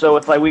range, so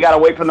it's like we gotta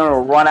wait for them to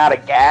run out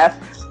of gas.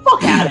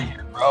 Fuck out of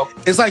here, bro.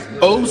 It's like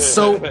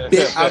so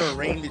bit out of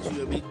range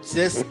that we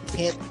just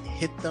can't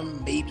hit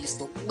them maybe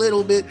just a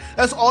little bit.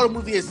 That's all the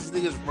movie is.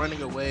 This nigga's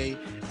running away,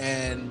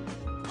 and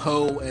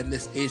Poe and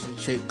this Asian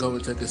chick go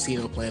into a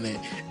casino planet,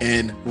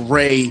 and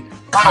Rey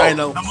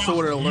kind of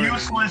sort of learns.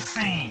 Useless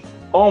scene.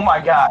 Oh my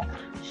god.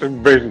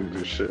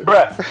 This shit.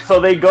 Bruh, so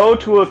they go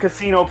to a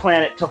casino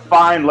planet to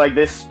find like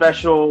this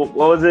special,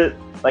 what was it?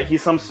 Like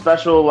he's some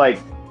special like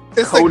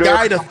it's the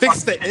guy to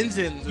fix the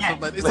engines or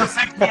something. It's to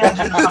fix the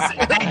engines.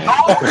 They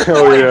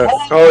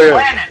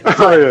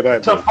go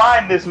to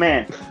find this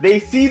man. They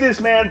see this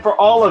man for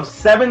all of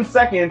 7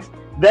 seconds,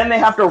 then they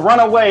have to run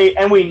away,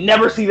 and we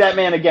never see that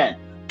man again.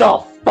 The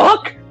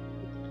fuck?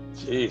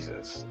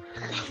 Jesus.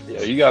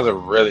 Yeah, you guys are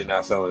really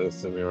not selling this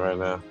to me right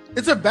now.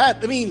 It's a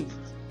bad. I mean,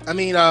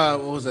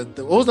 what was it?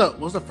 What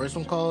was the first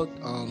one called?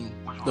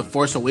 The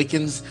Force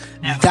Awakens.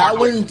 Yeah, that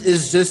one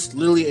is just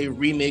literally a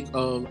remake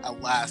of A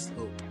Last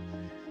Hope.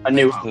 A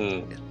New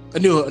Hope. A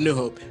New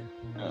Hope.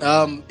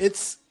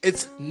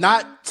 It's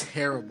not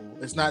terrible.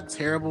 It's not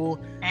terrible,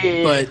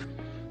 but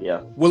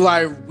yeah. Will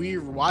I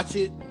rewatch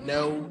it?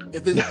 No.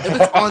 If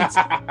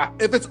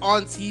it's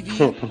on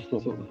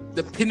TV,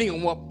 depending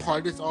on what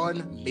part it's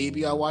on,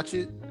 maybe I'll watch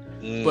it.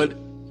 But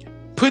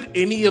put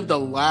any of the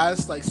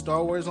last like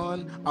Star Wars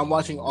on, I'm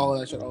watching all of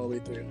that shit all the way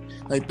through.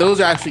 Like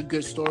those are actually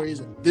good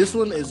stories. This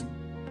one is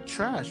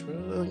trash,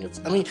 bro. I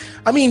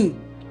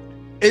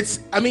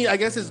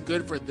guess it's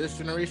good for this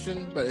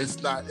generation, but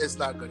it's not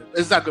good.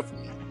 It's not good for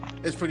me.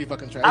 It's pretty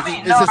fucking trash.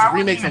 It's just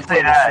remakes and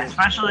say that,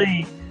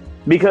 especially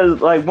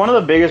because like one of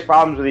the biggest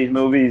problems with these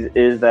movies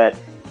is that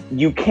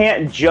you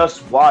can't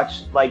just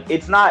watch, like,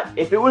 it's not,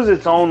 if it was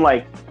its own,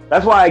 like,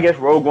 that's why I guess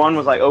Rogue One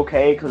was like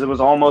okay, because it was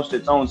almost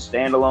its own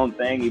standalone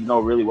thing, even though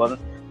it really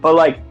wasn't. But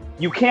like,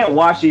 you can't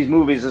watch these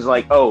movies as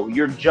like, oh,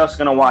 you're just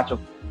gonna watch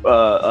what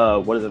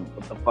the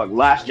fuck,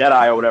 Last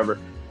Jedi or whatever,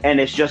 and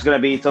it's just gonna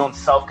be its own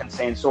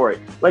self-contained story.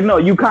 Like, no,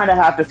 you kind of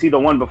have to see the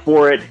one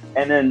before it,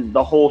 and then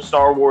the whole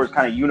Star Wars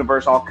kind of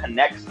universe all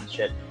connects and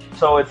shit.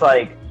 So it's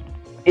like,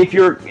 if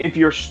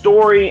your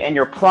story and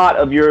your plot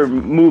of your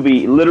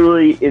movie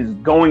literally is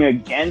going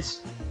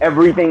against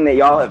everything that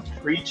y'all have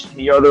preached in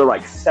the other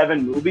like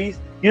 7 movies,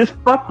 you just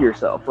fuck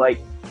yourself.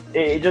 Like,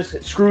 it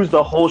just screws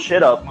the whole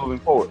shit up moving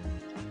forward.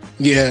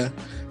 Yeah,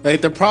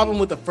 like the problem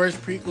with the first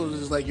prequels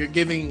is like you're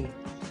giving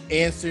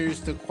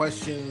answers to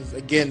questions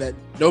again that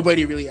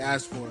nobody really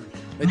asked for.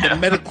 Like the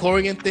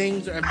midichlorian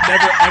things are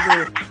never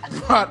ever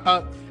brought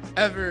up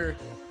ever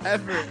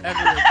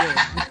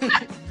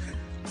again.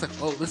 It's like,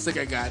 oh, this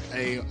nigga got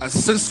a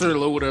sensor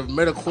load of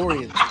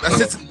midichlorian. That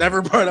shit's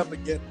never brought up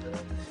again, bro.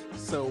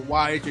 So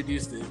why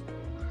introduce it?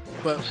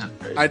 But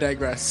I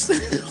digress.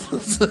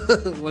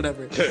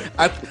 Whatever.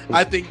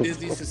 I think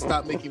Disney should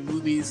stop making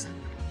movies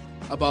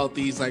about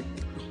these, like,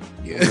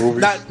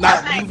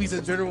 not movies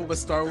in general, but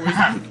Star Wars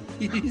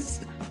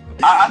movies.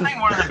 I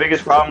think one of the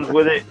biggest problems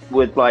with it,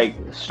 with like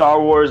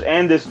Star Wars,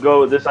 and this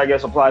I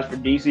guess applies for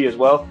DC as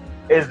well,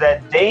 is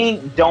that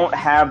they don't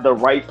have the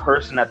right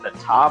person at the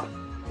top.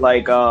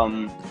 Like,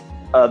 part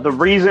of the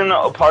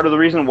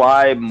reason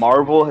why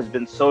Marvel has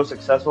been so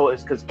successful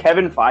is because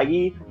Kevin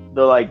Feige,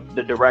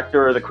 the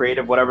director or the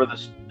creative, whatever,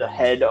 the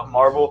head of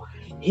Marvel,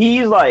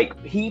 he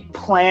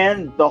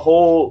planned the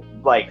whole,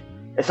 like,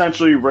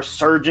 essentially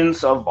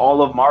resurgence of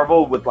all of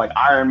Marvel with like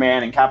Iron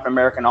Man and Captain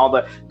America and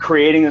all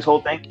creating this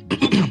whole thing.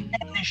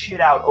 This shit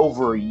out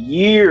over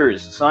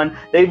years, son.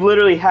 They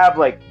literally have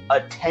like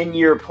a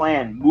 10-year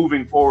plan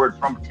moving forward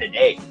from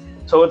today.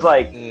 So it's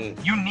like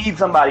you need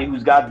somebody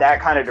who's got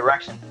that kind of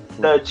direction.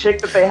 The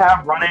chick that they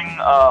have running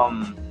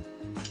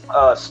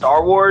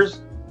Star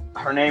Wars,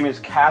 her name is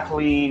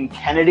Kathleen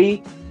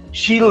Kennedy.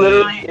 She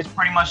literally is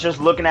pretty much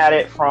just looking at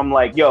it from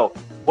like, yo,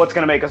 what's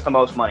gonna make us the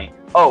most money?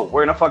 Oh,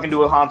 we're gonna fucking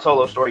do a Han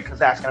Solo story because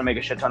that's gonna make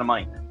a shit ton of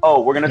money.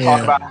 Oh, we're gonna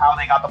talk about how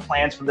they got the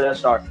plans for the Death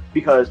Star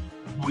because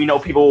we know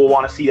people will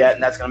want to see that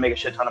and that's gonna make a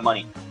shit ton of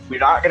money. We're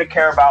not gonna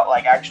care about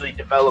like actually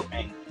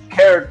developing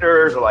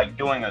characters or like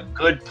doing a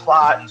good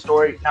plot and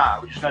story.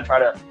 Nah, we're just gonna try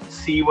to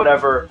see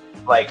whatever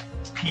like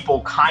people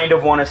kind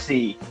of want to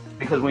see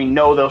because we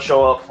know they'll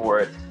show up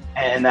for it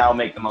and that'll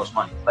make the most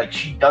money. Like,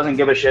 she doesn't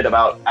give a shit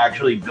about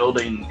actually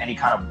building any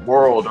kind of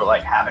world or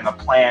like having a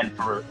plan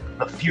for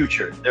the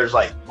future. There's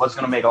like what's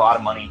gonna make a lot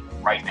of money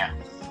right now.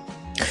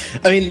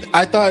 I mean,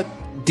 I thought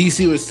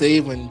DC was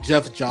saved when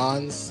Jeff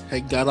Johns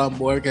had got on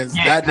board because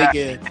that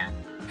nigga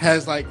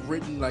has like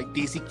written like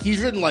DC.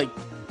 He's written like,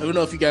 I don't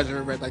know if you guys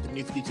ever read like the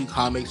New 52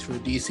 comics for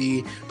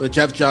DC, but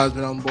Jeff Johns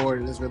been on board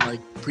and it's been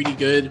like pretty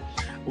good.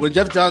 When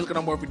Jeff Johns got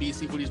on board for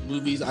DC for these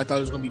movies, I thought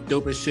it was gonna be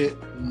dope as shit.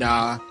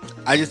 Nah,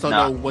 I just don't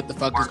know what the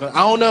fuck is going. I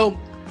don't know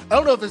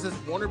if it's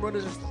just Warner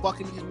Brothers is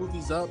fucking these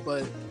movies up,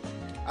 but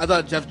I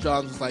thought Jeff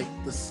Johns was like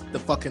the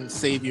fucking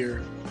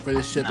savior for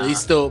this shit. But he's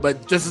still,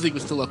 but Justice League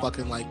was still a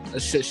fucking like a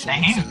shit show.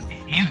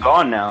 He's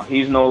gone now.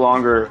 He's no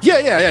longer.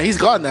 Yeah. He's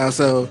gone now.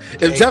 So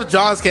if Jeff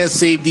Johns can't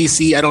save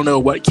DC, I don't know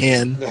what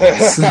can.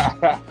 Because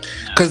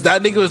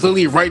that nigga was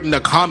literally writing the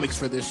comics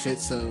for this shit.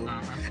 So,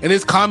 and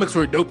his comics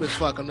were dope as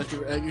fuck. Unless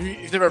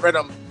you've never read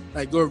them,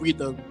 like go read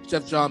them.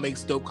 Jeff Johns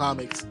makes dope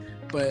comics.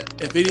 But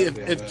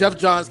if Jeff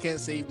Johns can't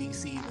save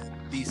DC, then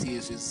DC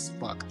is just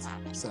fucked.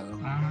 So.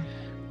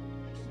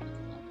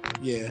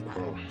 Yeah.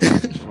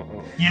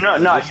 you know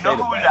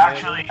who would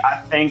actually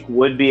I think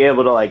would be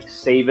able to like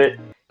save it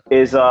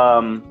is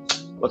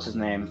what's his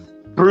name?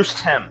 Bruce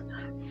Timm.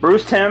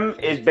 Bruce Timm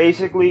is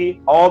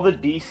basically all the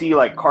DC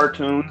like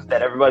cartoons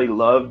that everybody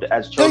loved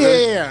as children.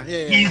 Yeah.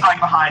 He's like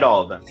behind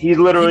all of them. He's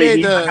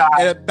literally the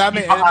guy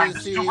behind the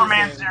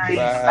Superman series,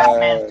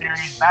 Batman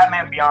series,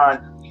 Batman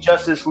Beyond,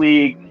 Justice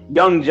League,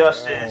 Young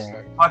Justice.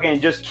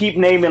 Fucking just keep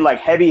naming like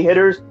heavy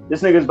hitters.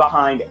 This nigga's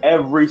behind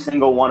every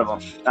single one of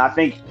them. And I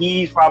think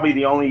he's probably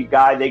the only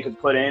guy they could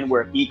put in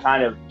where he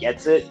kind of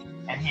gets it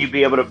and he'd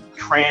be able to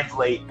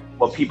translate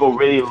what people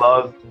really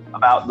love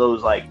about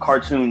those like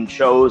cartoon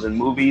shows and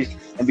movies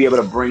and be able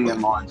to bring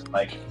them on to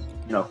like,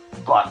 you know,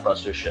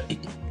 blockbuster shit.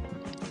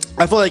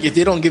 I feel like if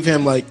they don't give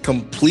him like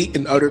complete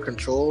and utter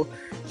control,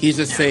 he's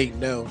just saying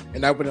no.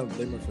 And I wouldn't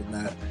blame him for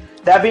that.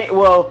 That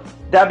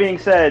being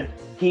said,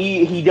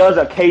 he does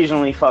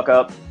occasionally fuck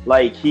up.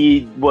 Like,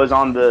 he was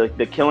on the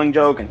Killing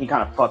Joke, and he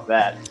kind of fucked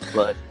that.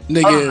 But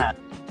nigga,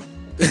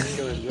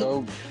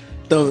 the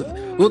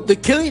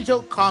Killing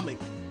Joke comic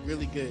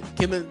really good.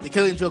 The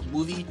Killing Joke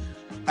movie,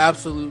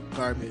 absolute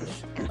garbage.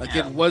 Like,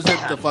 it wasn't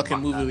the fucking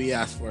movie we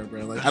asked for,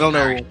 bro. Like, I don't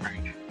know.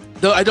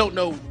 Though I don't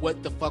know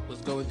what the fuck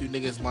was going through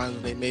niggas' minds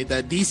when they made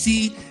that.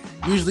 DC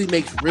usually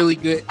makes really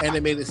good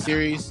animated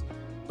series.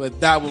 But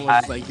that one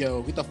was like,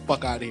 yo, get the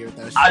fuck out of here with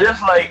that shit. I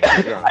just like,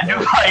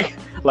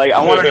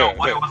 I want to know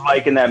what it was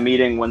like in that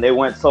meeting when they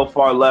went so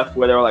far left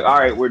where they were like, all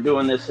right, we're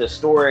doing this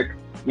historic,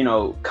 you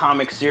know,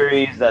 comic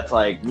series that's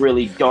like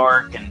really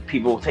dark and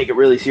people take it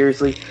really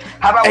seriously.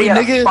 How about we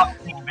have a fuck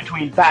scene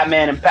between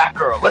Batman and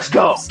Batgirl? Let's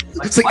go.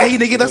 It's like, hey,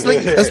 nigga, let's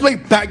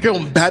make Batgirl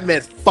and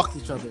Batman fuck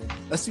each other.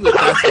 Let's see what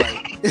that's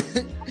like.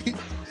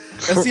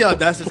 Let's see how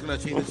that's just gonna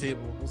change the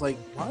table. I was like,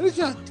 why did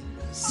y'all do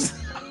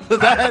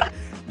this?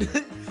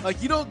 Like,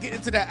 you don't get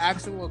into that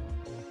actual,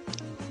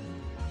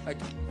 like,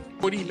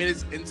 40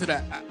 minutes into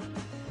that.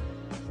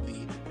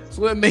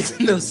 So it makes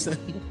no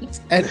sense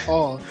at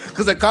all.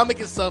 Because the comic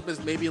itself is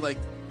maybe like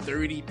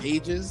 30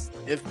 pages,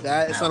 if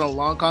that. It's not a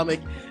long comic.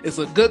 It's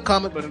a good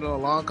comic, but it's not a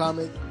long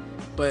comic.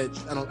 But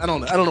I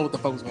don't know what the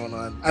fuck was going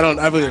on.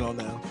 I really don't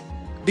know.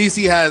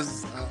 DC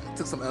has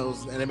took some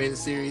L's in the animated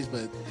series,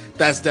 but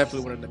that's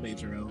definitely one of the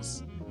major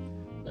L's.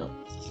 Yeah.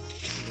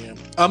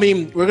 I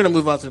mean, we're gonna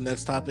move on to the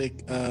next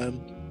topic.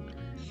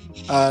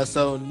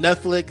 So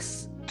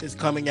Netflix is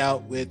coming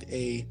out with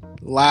a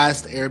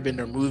Last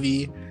Airbender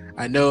movie.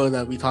 I know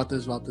that we talked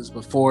about this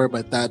before,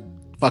 but that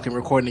fucking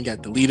recording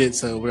got deleted,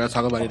 so we're gonna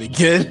talk about it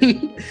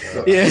again.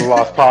 Yeah, the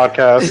Lost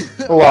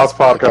Podcast. The Lost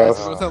Podcast.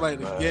 We're gonna talk about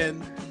it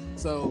again.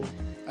 So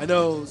I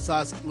know little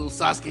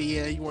Sasuke,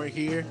 yeah, you weren't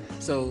here.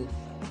 So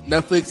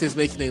Netflix is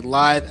making a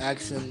live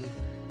action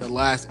The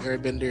Last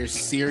Airbender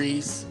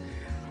series.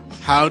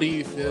 How do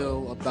you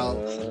feel about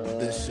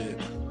this shit?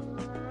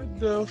 What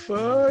the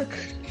fuck?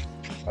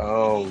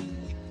 I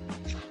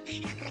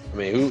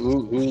mean,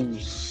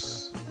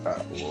 who's?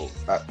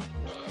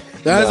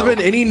 There hasn't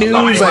been any news.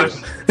 I'm sorry.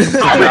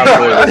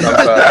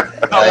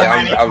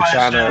 I'm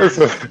trying to.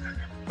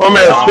 My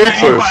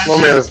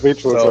man is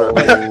speechless.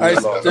 Right,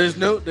 there's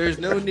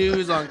no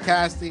news on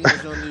casting.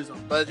 There's no news on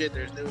budget.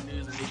 There's no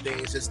news on anything.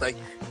 It's just like,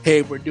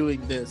 hey, we're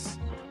doing this.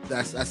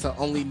 That's the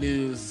only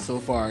news so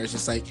far. It's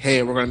just like,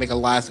 hey, we're gonna make a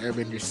Last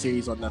Airbender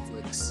series on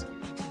Netflix.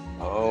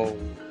 Oh,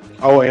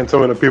 and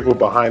some of the people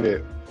behind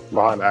it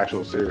behind the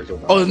actual series.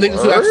 Oh, the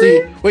niggas who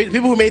actually wait, the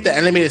people who made the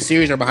animated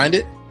series are behind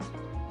it.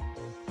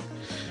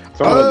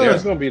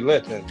 It's gonna be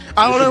lit. Then.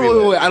 I don't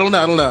know. Wait. I don't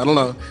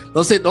know.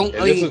 Don't say don't.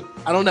 Yeah,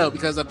 I don't know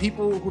because the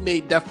people who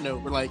made Death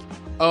Note were like,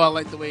 "Oh, I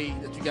like the way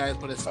that you guys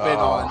put a spin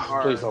on."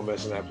 Please don't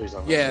mention that. Please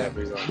don't. Yeah.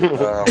 Mention that. Please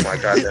don't. Oh my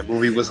god, that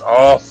movie was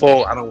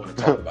awful. I don't want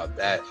to talk about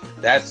that.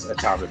 That's a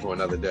topic for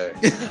another day.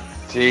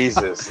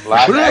 Jesus,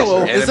 live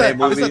action anime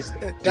movies.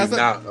 That's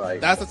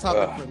a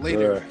topic for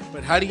later. Yeah.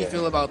 But how do you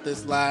feel about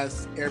this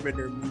last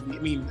Airbender movie?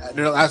 I mean,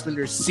 the last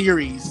Airbender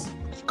series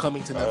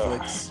coming to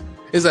Netflix.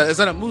 Is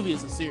that a movie?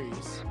 It's a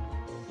series.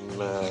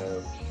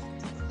 Man.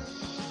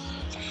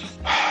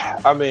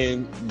 I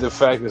mean, the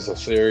fact it's a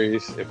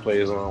series, it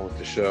plays on with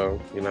the show.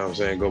 You know what I'm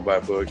saying? Go by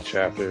book,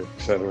 chapter,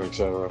 etc.,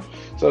 etc.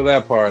 So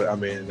that part, I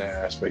mean, that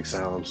aspect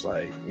sounds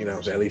like, you know what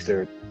I'm saying? At least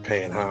they're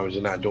paying homage.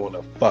 They're not doing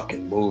a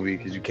fucking movie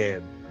because you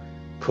can't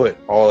put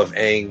all of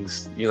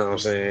Aang's, you know what I'm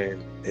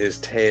saying, his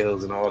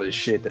tales and all this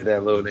shit that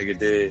little nigga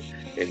did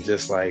in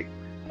just like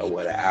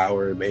an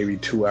hour, maybe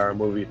 2 hour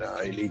movie.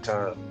 Nah, you need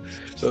time.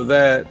 So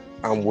that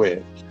I'm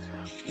with.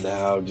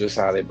 Now, just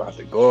how they about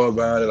to go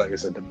about it, like I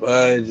said, the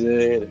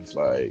budget, it's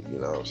like, you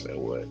know what I'm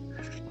saying, what?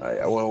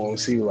 I want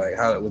to see, like,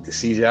 what the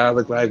CGI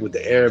look like with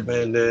the air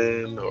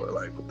bending or,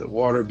 like, with the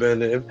water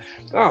bending.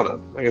 I don't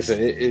know. Like I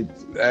said,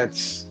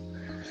 that's...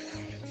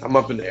 I'm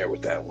up in the air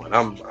with that one.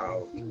 I'm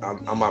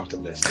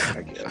optimistic,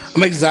 I guess.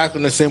 I'm exactly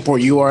on the same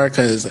point you are,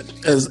 because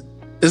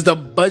as the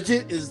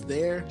budget is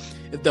there,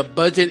 if the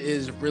budget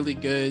is really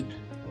good,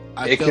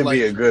 it can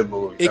be a good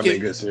movie. A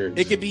good series.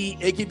 It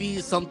could be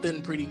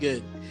something pretty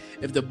good.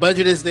 If the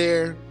budget is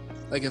there,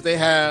 like if they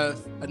have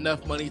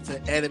enough money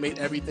to animate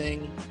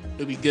everything,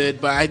 it'll be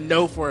good. But I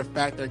know for a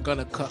fact they're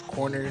gonna cut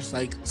corners.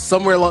 Like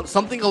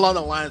something along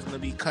the line is gonna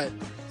be cut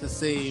to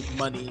save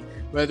money,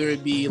 whether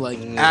it be like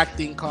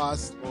acting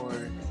costs or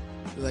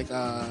like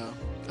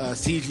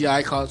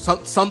CGI costs.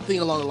 Something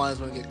along the lines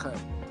is gonna get cut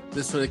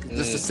just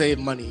to save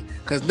money.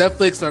 Because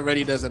Netflix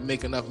already doesn't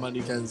make enough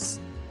money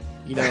because,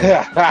 you know,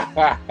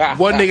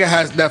 one nigga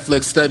has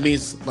Netflix. That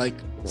means like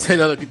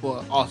 10 other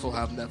people also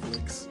have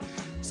Netflix.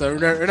 So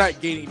they're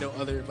not gaining no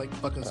other like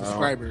fucking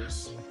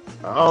subscribers.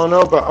 I don't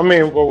know, but I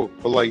mean,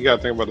 but like you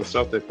gotta think about the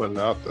stuff they're putting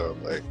out though.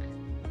 Like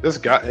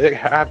they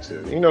have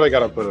to. You know, they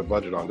gotta put a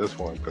budget on this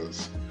one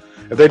because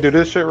if they do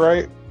this shit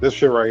right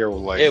here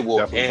will like it will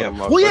definitely.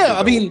 Well, yeah,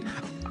 I mean,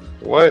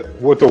 what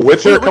with The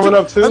Witcher coming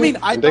up too? I mean,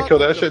 they kill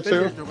that shit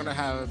too. They're gonna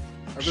have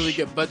a really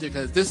good budget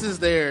because this is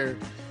their.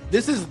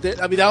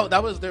 I mean,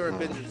 that was their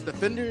Avengers.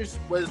 Defenders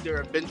was their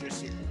Avengers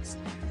series,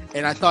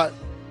 and I thought.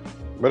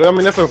 But I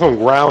mean, that's some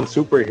ground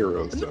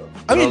superheroes, though.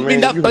 I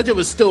mean, that budget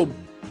was still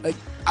like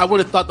I would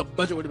have thought the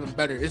budget would have been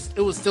better. It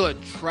was still a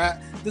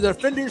trash. The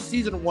Defenders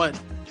season 1,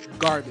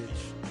 garbage.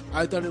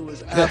 I thought it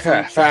was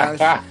absolute trash.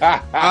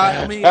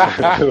 I mean,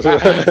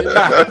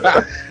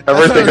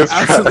 everything is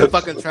absolutely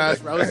fucking trash.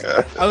 Bro.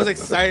 I was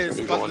excited as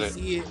fuck to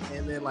see it,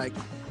 and then like,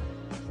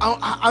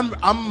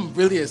 I'm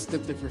really a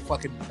stickler for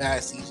fucking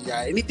bad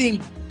CGI.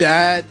 Anything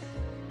bad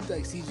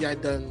like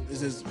CGI done is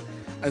just.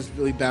 That's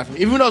really bad for me.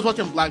 Even when I was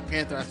watching Black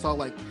Panther, I saw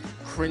like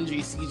cringy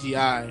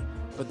CGI,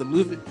 but the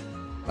movie,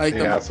 like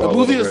the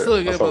movie was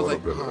still good. But I was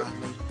like,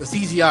 the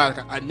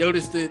CGI, I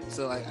noticed it,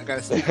 so like, I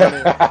gotta speak on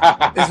it.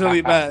 It's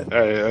really bad.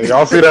 Hey,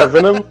 y'all see that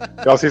Venom?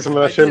 Y'all see some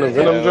of that shit in the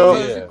Venom joke?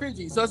 It's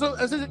cringy. So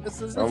it's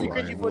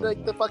cringy for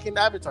like the fucking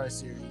Avatar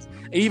series,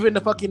 and even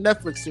the fucking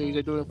Netflix series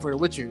they're doing for The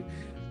Witcher.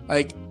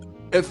 Like,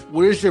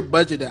 where's your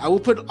budget at? I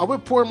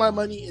would pour my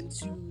money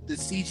into the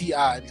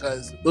CGI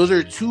because those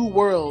are two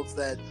worlds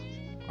that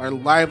are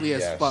lively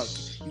as fuck.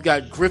 You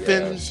got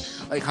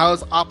griffins. Like, how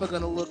is Appa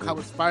gonna look? How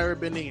is fire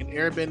bending and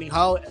air bending?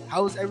 How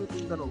is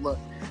everything gonna look?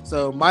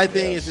 So my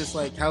thing is just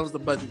like, how's the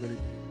budget gonna be?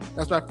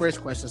 That's my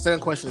first question. Second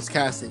question is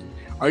casting.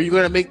 Are you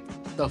gonna make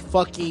the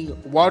fucking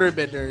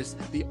waterbenders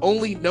the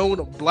only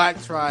known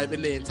black tribe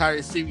in the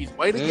entire series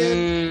white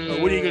again?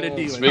 Or what are you gonna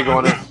do? Speak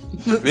on it.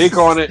 Speak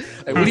on it.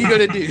 Like, what are you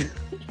gonna do?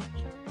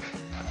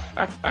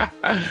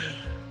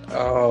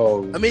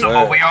 Oh, I mean,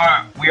 so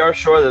we are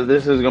sure that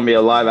this is gonna be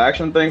a live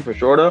action thing for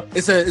sure, though.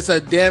 It's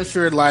a damn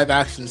sure live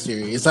action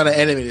series. It's not an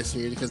animated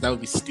series because that would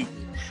be stupid.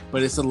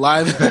 But it's a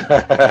live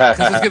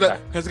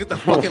because get the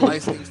fucking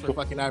license for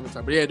fucking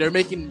Avatar. But yeah, they're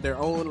making their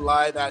own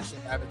live action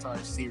Avatar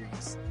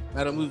series,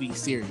 not a movie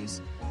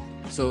series.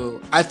 So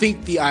I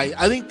think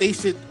they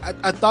should.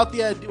 I thought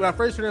the idea when I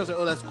first heard it, I was like,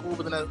 oh, that's cool.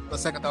 But then the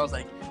second I was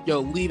like, yo,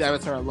 leave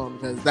Avatar alone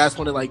because that's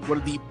one of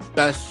the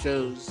best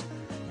shows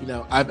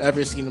I've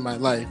ever seen in my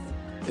life.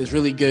 It's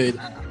really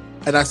good,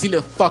 and I've seen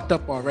it fucked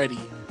up already.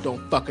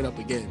 Don't fuck it up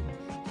again.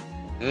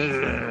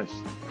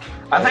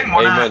 I think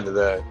one of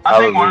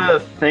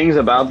the things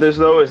about this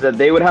though is that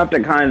they would have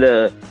to kind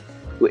of,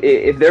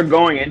 if they're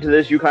going into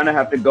this, you kind of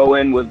have to go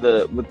in with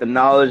the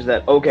knowledge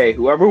that okay,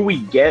 whoever we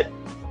get,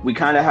 we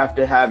kind of have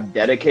to have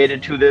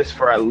dedicated to this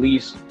for at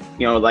least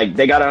like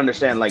they got to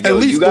understand like at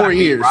least you gotta 4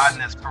 years. Be riding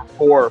this for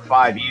 4 or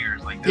 5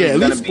 years. Like at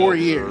least 4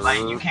 years. Like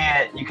you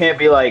can't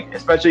be like,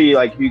 especially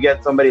like if you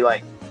get somebody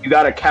like. You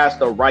got to cast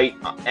the right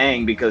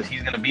Aang because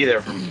he's going to be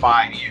there for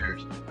 5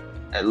 years.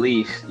 at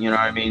least. You know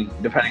what I mean?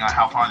 Depending on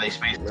how far they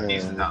space the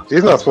seasons out.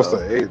 He's not supposed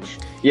to age.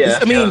 Yeah,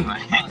 I mean,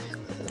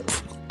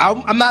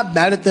 I'm not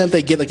mad at them if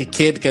they get like a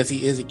kid because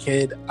he is a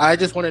kid. I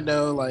just want to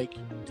know like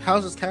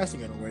how's this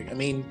casting gonna work? I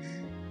mean,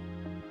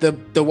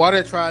 the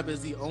Water Tribe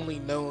is the only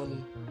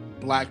known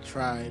black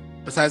tribe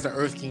besides the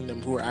Earth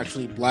Kingdom who are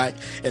actually black,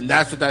 and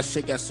that's what that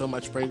shit gets so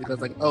much praise because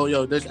like, oh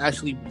yo, there's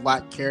actually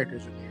black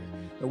characters in here.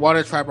 The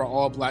Water Tribe are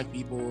all black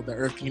people. The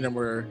Earth Kingdom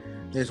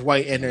there's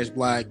white and there's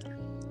black.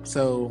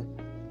 So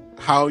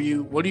what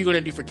are you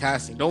gonna do for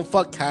casting? Don't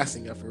fuck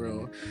casting up for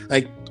real.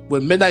 Like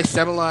when Midnight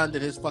Shyamalan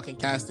did his fucking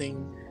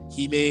casting,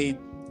 he made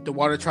the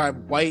Water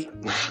Tribe white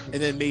and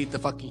then made the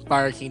fucking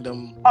Fire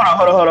Kingdom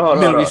Hold on.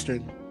 Middle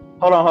Eastern.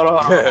 Hold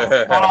on.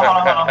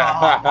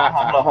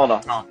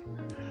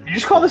 You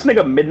just call this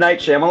nigga Midnight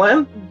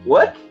Shyamalan?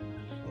 What?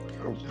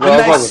 Well,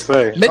 I was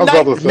about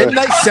to say.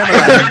 Midnight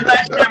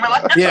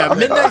Shyamalan. Yeah,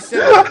 Midnight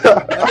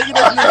Shyamalan. I think he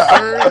doesn't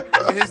deserve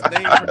his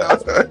name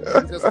pronounced.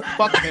 Just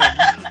fuck him.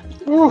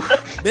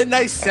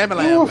 Midnight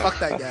Shyamalan. Fuck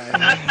that guy.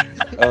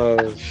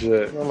 Oh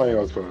shit. I'm not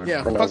even supposed to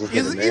Yeah, pronounce fuck.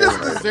 his He name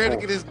doesn't right. deserve to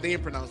get his name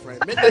pronounced right.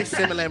 Midnight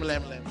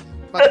Shyamalan.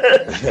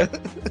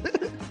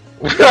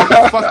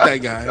 Fuck that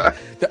guy.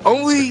 The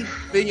only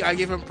thing I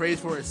give him praise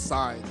for is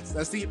Signs.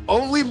 That's the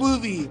only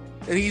movie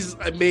that he's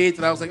made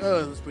that I was like,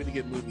 oh, that's a pretty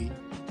good movie.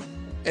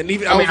 And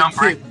even I was a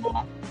kid.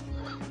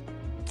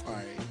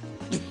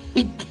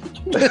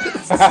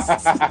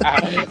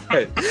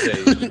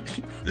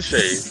 The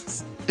shade.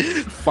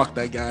 Fuck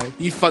that guy.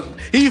 He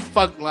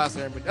fucked Glass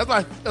Airman. That's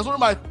one of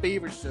my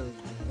favorite shows.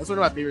 That's one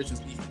of my favorite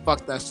shows. He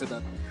fucked that shit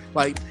up.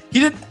 Like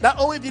he did. Not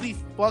only did he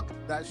fuck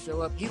that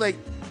show up, he like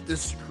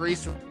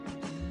disgraced him.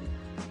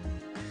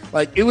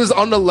 Like it was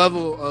on the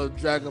level of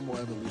Dragon Ball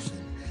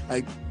Evolution.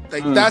 Like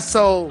that's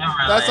how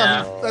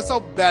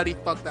bad he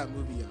fucked that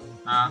movie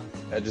up.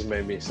 That just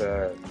made me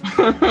sad.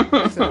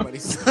 Makes everybody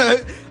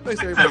sad.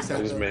 That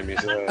just made me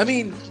sad. I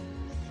mean,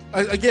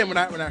 again, when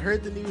I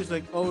heard the news,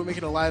 like, oh, we're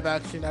making a live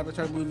action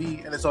Avatar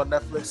movie and it's on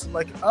Netflix, I'm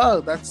like,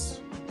 oh,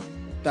 that's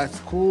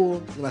cool.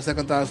 And my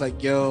second thought was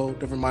like, yo,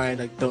 never mind,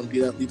 like, don't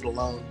do that, leave it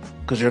alone,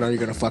 because you're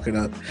gonna fuck it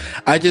up.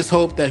 I just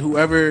hope that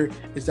whoever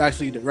is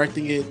actually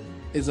directing it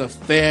is a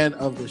fan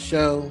of the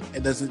show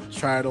and doesn't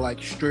try to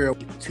like stray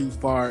too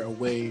far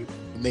away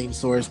from the main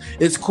source.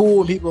 It's cool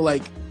when people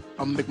like,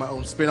 I'm gonna make my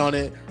own spin on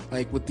it.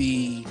 Like with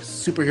the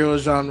superhero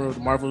genre, the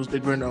Marvels, they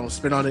bring their own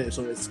spin on it,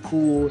 so it's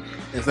cool.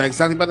 It's not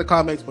exactly about the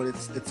comics, but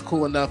it's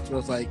cool enough. So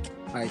it's like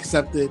I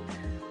accept it.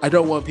 I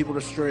don't want people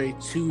to stray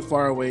too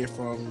far away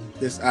from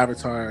this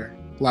Avatar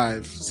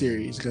live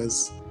series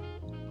because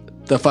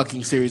the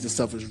fucking series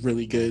itself is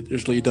really good.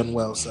 It's really done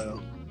well.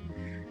 So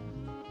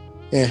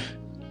yeah,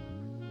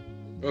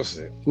 We'll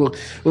see.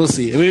 We'll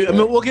see. I mean,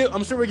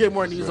 I'm sure we'll get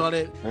more news on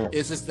it.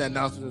 It's just the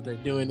announcement that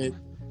they're doing it,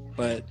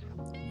 but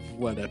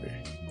whatever.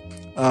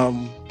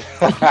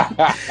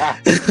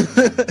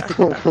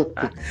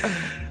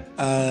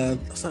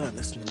 That's not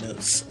listening to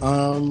notes.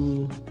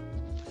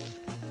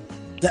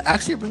 That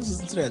actually brings us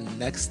into the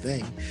next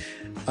thing.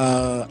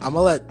 I'm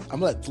gonna let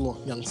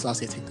young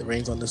Saskia take the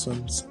reins on this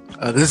one.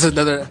 This is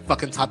another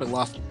fucking topic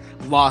lost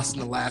in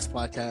the last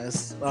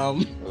podcast.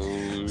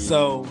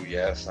 So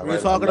yes,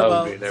 we're talking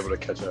about being able to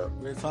catch up.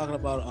 We're talking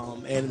about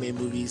anime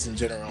movies in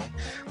general.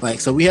 Like,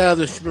 so we have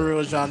the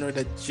superhero genre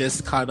that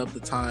just caught up the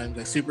time.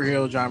 Like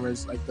superhero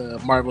genres, like the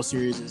Marvel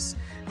series, is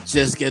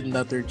just getting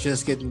up there,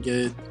 just getting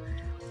good.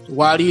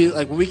 Why do you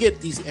like when we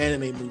get these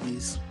anime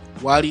movies?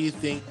 Why do you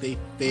think they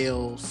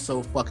fail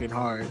so fucking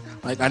hard?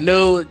 Like, I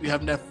know you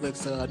have Netflix,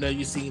 so I know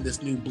you've seen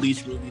this new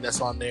Bleach movie that's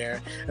on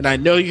there, and I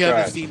know you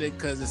haven't seen it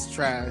because it's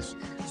trash.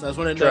 So I just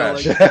want to know,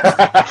 like,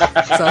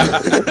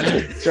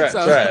 trash.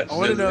 I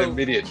want to know,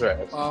 immediate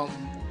trash.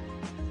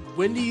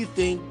 When do you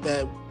think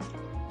that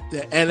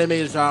the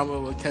anime genre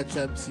will catch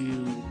up to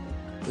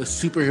the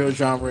superhero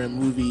genre in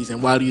movies,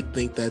 and why do you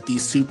think that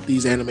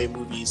these anime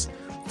movies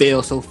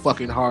fail so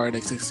fucking hard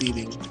at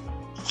succeeding?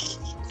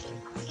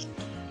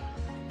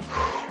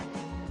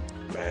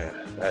 Man,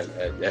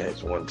 that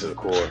hits one to the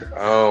core.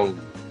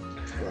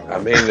 I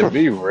mean, to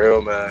be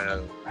real,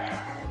 man,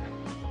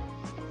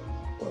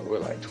 we're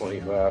like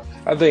 25.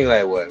 I think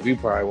we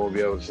probably won't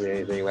be able to see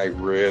anything like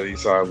really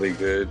solidly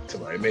good to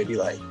like maybe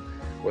like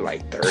we're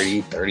like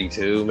 30,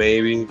 32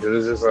 maybe,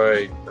 because it's just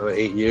like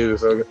 8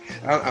 years or so.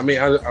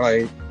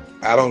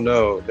 I don't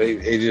know.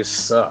 They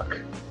just suck.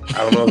 I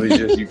don't know if it's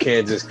just you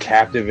can't just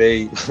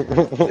captivate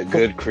the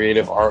good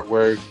creative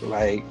artwork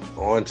like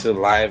onto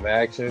live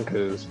action,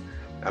 because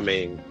I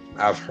mean,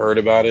 I've heard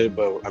about it,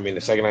 but I mean,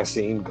 the second I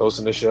seen Ghost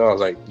in the Shell, I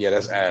was like, yeah,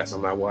 that's ass.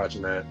 I'm not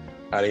watching that.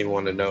 I didn't even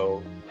want to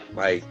know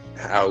like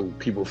how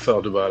people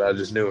felt about it. I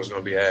just knew it was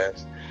gonna be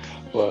ass.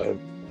 But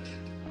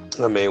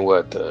I mean,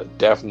 the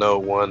Death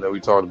Note one that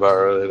we talked about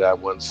earlier, that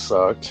one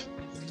sucked.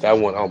 That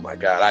one, oh my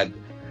god,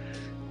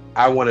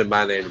 I wanted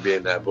my name to be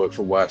in that book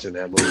for watching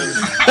that movie.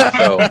 I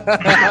felt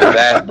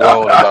that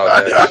blown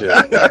about that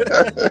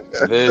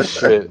shit. This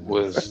shit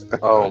was,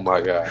 oh my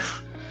god.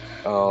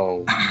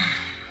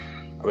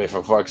 I mean,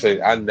 for fuck's sake,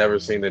 I've never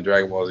seen the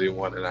Dragon Ball Z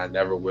one, and I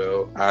never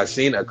will. I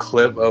seen a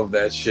clip of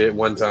that shit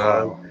one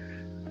time. Wow.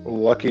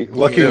 Lucky Dude,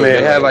 man.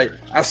 They had like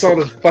I saw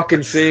the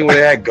fucking scene where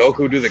they had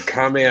Goku do the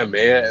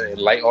Kamehameha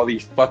and light all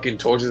these fucking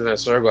torches in a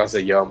circle. I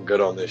said, "Yo, I'm good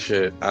on this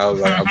shit." I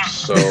was like, "I'm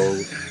so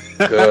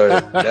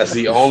good." That's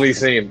the only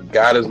scene.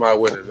 God is my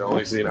witness. The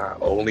only scene I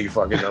only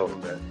fucking know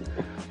from that.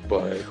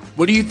 But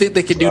what do you think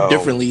they could do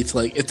differently? It's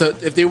like if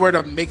they were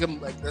to make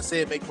them, like, let's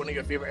say make one of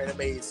your favorite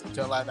animes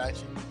into a live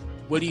action,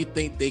 what do you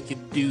think they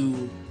could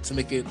do to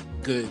make it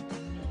good?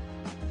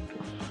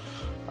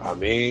 I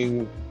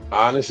mean,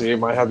 honestly, it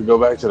might have to go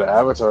back to the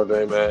Avatar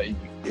thing, man.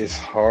 It's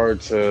hard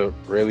to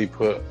really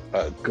put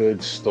a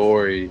good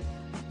story.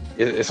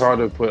 It's hard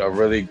to put a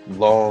really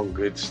long,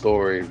 good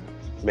story,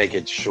 make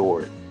it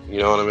short. You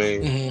know what I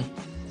mean?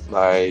 Mm-hmm.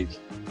 Like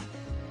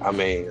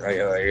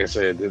I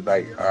said,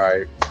 like, all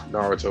right,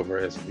 Naruto, for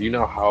instance. You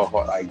know how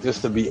hard, like,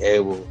 just to be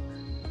able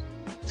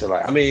to,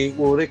 like, I mean,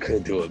 well, they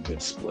could do a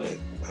good split.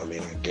 I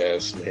mean, I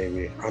guess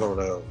maybe. I don't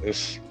know.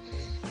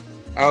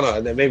 I don't know.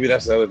 And then maybe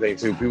that's the other thing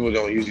too. People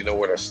don't usually know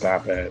where to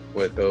stop at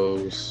with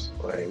those.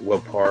 Like,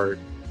 what part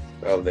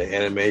of the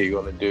anime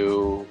you're gonna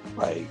do?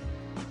 Like,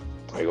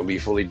 are you gonna be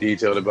fully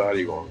detailed about it?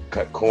 You gonna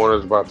cut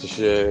corners about the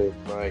shit?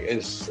 Like,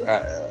 it's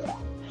I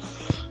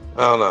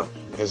don't know.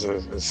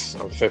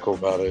 I'm fickle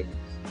about it.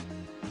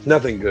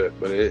 Nothing good,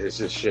 but it's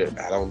just shit.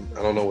 I don't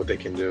know what they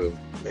can do.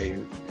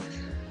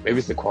 Maybe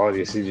it's the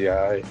quality of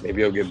CGI.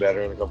 Maybe it'll get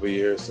better in a couple of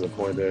years to the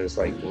point that it's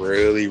like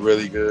really,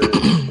 really good.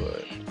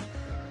 But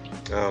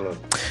I don't know.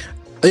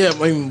 Yeah,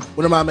 I mean,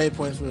 one of my main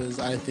points was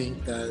I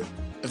think that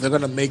if they're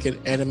gonna make an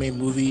anime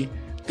movie,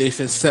 they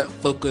should set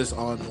focus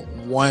on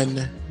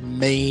one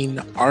main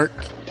arc,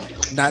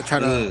 not try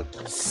to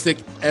stick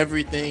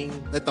everything,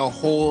 like the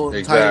whole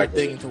entire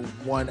thing into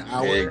 1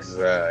 hour.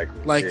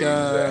 Exactly. Like,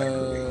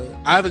 I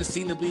haven't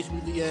seen the Bleach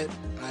movie yet.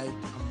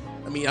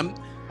 I mean,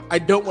 I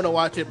don't want to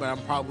watch it, but I'm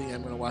probably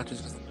going to watch it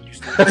because I'm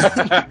interested.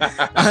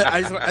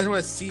 I just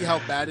want to see how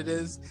bad it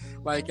is.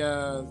 Like,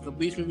 the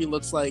Bleach movie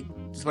looks like,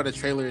 just by the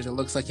trailers, it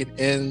looks like it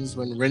ends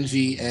when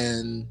Renji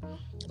and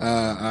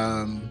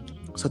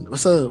what's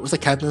the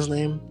captain's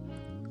name?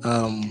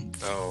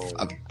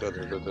 I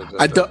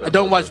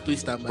don't watch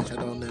Bleach that much. I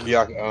don't know.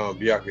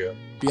 Byakuya.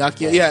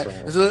 Byakuya,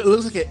 yeah. So it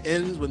looks like it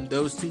ends when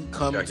those two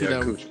come to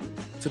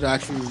the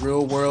actual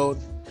real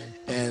world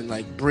and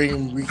like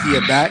bring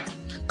Rikia back,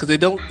 because they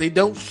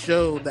don't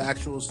show the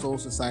actual Soul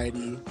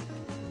Society.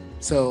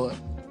 So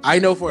I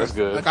know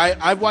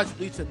I've watched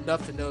Bleach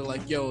enough to know,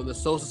 like, yo, the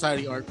Soul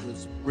Society arc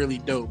was really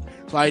dope.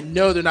 So I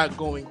know they're not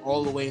going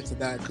all the way into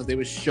that because they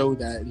would show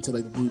that into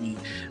like the movie.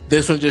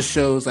 This one just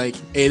shows like,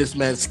 hey, this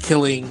man's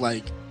killing.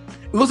 Like,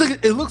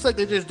 it looks like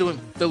they're just doing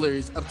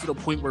fillers up to the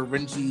point where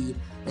Renji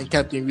and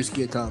Captain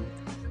Rusuke come.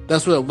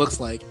 That's what it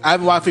looks like. I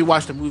haven't actually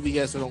watched the movie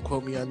yet, so don't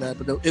quote me on that.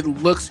 But it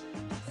looks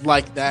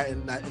like that,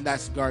 and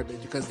that's garbage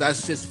because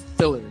that's just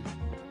filler.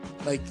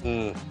 Like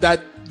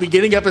that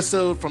beginning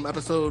episode from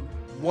episode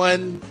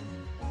 1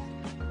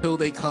 till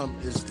they come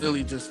is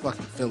really just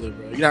fucking filler,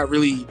 bro. You're not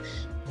really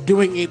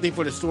doing anything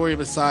for the story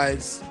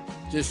besides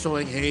just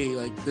showing, hey,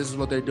 like, this is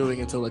what they're doing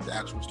until like the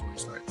actual story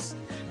starts.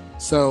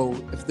 So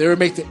if they were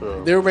make the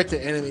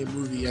anime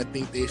movie, I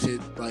think they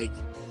should like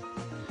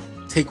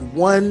take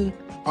one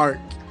arc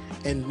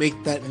and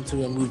make that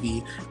into a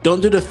movie.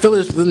 Don't do the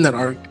fillers within that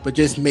arc, but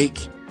just make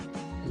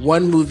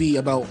one movie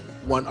about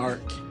one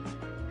arc.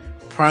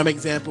 Prime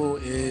example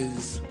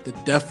is the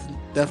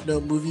Death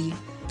Note movie.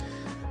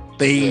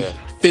 They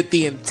fit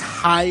the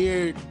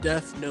entire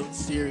Death Note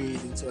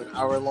series into an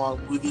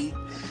hour-long movie,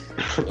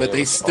 but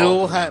they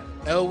still had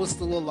L was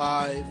still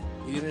alive.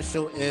 They didn't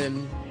show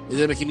M. It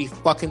didn't make any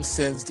fucking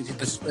sense.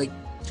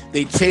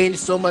 They changed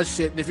so much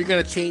shit. And if you're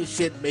gonna change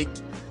shit, make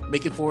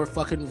it for a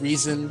fucking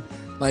reason.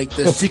 Like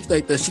the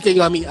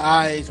Shikigami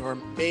eyes are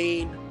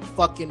main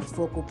fucking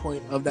focal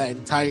point of that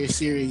entire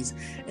series,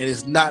 and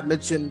it's not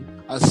mentioned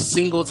a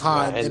single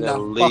time in that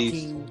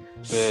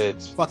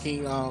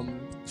fucking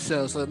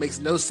show. So it makes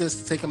no sense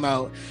to take them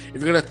out.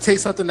 If you're gonna take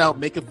something out,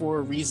 make it for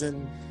a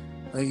reason.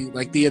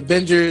 Like the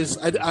Avengers,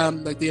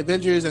 like the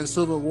Avengers and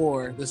Civil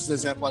War. This is an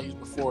example I used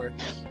before.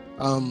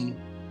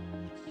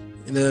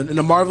 In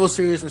the Marvel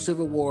series for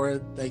Civil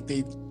War, like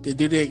they did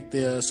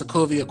the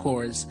Sokovia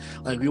Accords.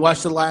 Like, we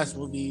watched the last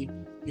movie.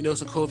 You know,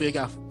 Sokovia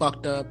got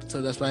fucked up, so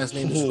that's why his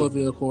name is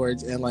Sokovia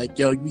Accords. And like,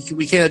 yo,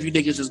 we can't have you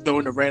niggas just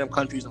going to random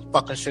countries and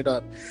fucking shit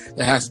up.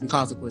 There has to be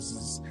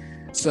consequences.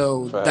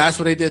 So that's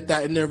what they did.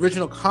 That in the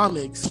original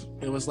comics,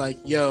 it was like,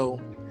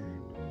 yo,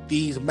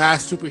 these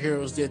mass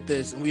superheroes did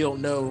this, and we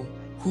don't know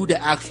who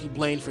to actually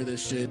blame for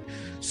this shit.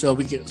 So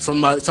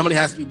somebody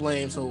has to be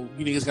blamed. So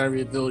you niggas gotta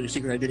reveal your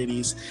secret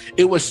identities.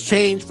 It was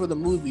changed for the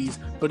movies,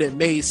 but it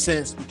made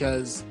sense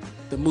because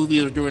the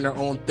movies were doing their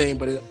own thing.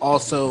 But it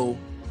also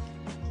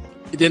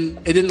it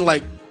didn't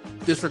like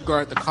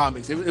disregard the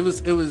comics. It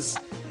was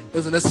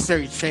a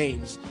necessary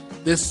change.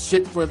 This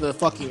shit for the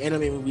fucking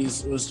anime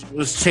movies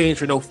was changed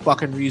for no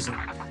fucking reason.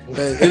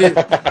 But it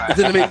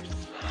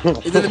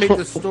didn't make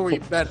the story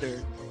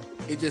better.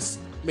 It just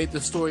made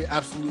the story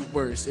absolute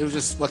worse. It was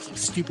just fucking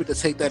stupid to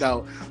take that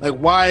out. Like,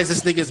 why is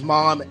this nigga's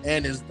mom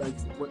and his like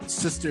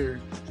sister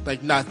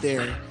like not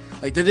there?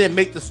 Like, they didn't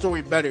make the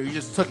story better. You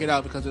just took it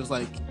out because it was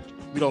like,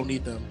 we don't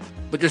need them.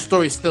 But your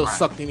story still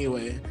sucked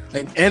anyway.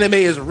 Like, anime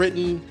is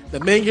written, the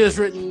manga is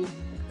written,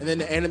 and then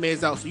the anime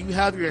is out. So you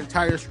have your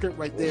entire script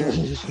right there.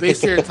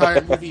 Base your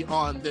entire movie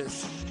on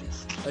this.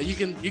 You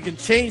can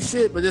change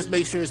shit, but just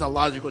make sure it's a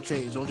logical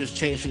change. Don't just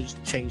change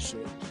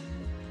shit.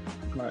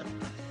 Right.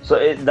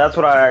 So that's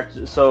what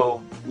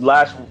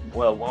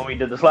when we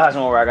did this last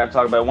one where I got to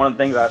talk about it, one of the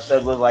things I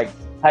said was like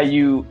how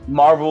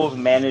Marvel's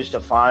managed to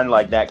find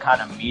like that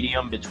kind of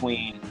medium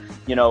between,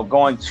 you know,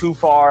 going too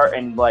far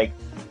and like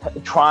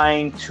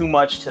trying too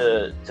much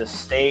to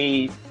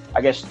stay,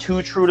 I guess,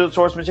 too true to the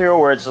source material,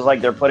 where it's just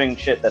like they're putting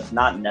shit that's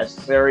not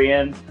necessary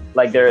in.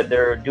 Like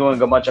they're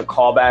doing a bunch of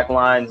callback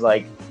lines.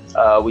 Like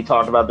we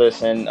talked about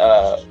this, and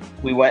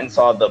we went and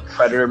saw the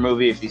Predator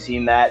movie. If you've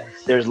seen that,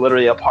 there's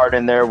literally a part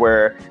in there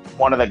where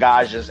one of the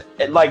guys just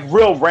like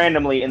real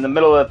randomly in the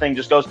middle of the thing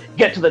just goes,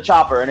 "Get to the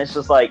chopper," and it's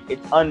just like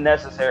it's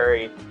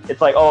unnecessary. It's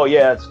like, oh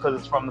yeah, it's because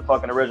it's from the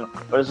fucking original,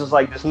 but it's just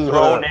like this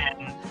thrown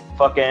in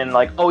fucking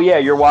like, oh yeah,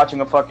 you're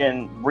watching a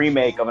fucking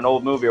remake of an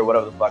old movie or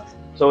whatever the fuck.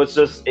 So it's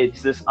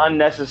this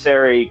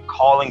unnecessary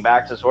calling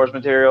back to source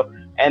material.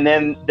 And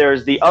then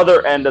there's the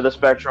other end of the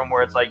spectrum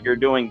where it's like you're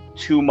doing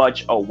too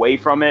much away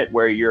from it,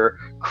 where you're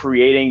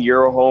creating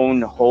your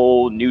own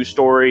whole new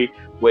story,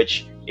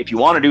 which if you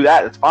want to do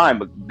that, it's fine,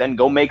 but then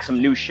go make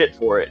some new shit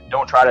for it.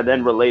 Don't try to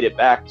then relate it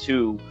back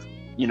to,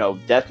 you know,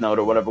 Death Note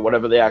or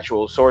whatever the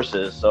actual source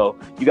is. So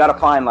you got to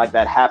find like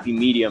that happy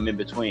medium in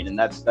between, and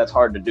that's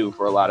hard to do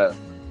for a lot of,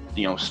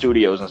 you know,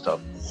 studios and stuff.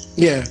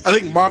 Yeah, I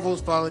think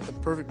Marvel's found like the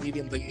perfect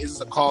medium. Like, it's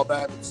a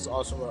callback, but it's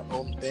also her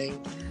own thing.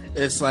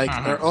 It's like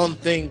her own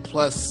thing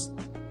plus,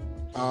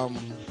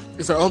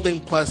 it's her own thing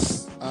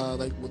plus,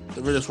 like with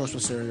the original source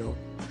material.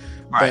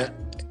 Right.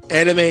 But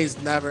anime is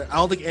never. I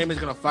don't think anime is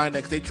gonna find that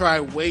because they try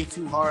way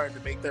too hard to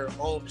make their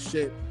own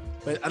shit.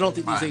 But I don't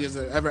think these niggas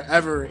are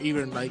ever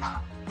even like.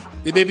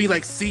 They may be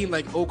like seeing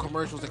like old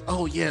commercials, like,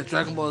 oh yeah,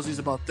 Dragon Ball Z is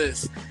about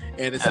this,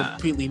 and it's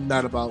completely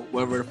not about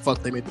whatever the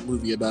fuck they made the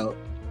movie about.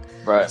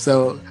 Right.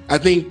 So I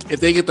think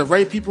if they get the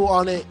right people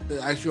on it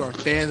that actually are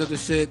fans of the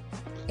shit,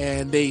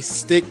 and they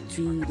stick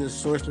to the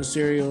source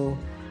material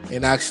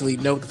and actually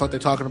know what the fuck they're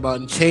talking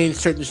about, and change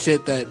certain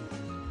shit that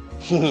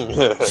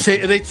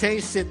they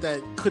change shit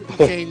that couldn't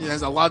be changed, and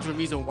has a logical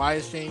reason why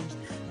it's changed,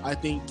 I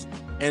think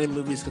anime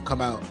movies could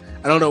come out.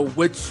 I don't know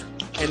which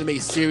anime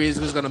series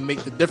is going to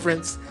make the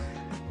difference,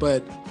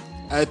 but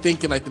I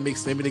think in like the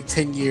next maybe like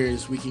 10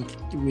 years we can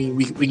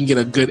get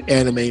a good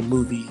anime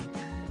movie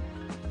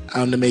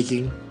out in the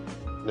making.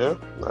 Yeah,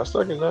 I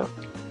second that.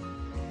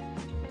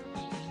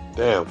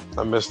 Damn,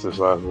 I missed this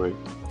last week.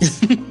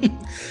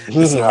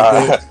 It's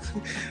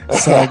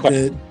all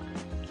good.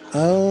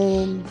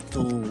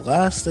 The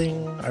last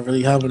thing I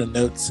really have in the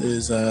notes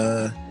is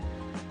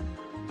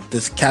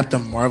this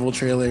Captain Marvel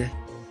trailer.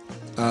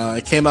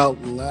 It came out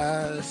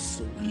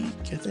last week,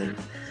 I think.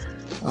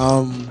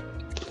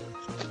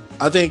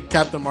 I think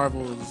Captain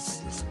Marvel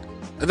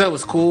I thought it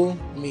was cool.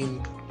 I mean,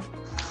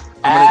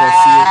 I'm gonna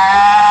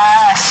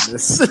go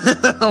see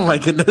it. Oh my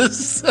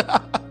goodness.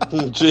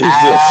 Jesus.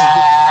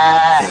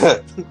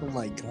 Oh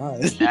my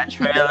god. That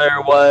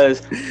trailer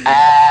was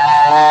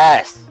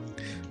ass.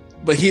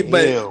 But he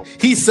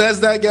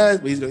says that, guys.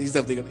 But he's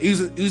definitely gonna.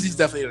 He's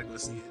definitely gonna go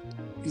see it.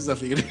 He's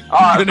definitely gonna.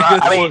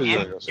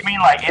 You mean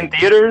like in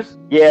theaters?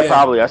 Yeah,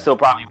 probably. I still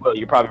probably will.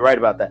 You're probably right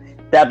about that.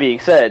 That being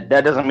said,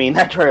 that doesn't mean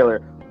that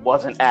trailer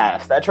wasn't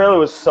ass. That trailer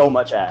was so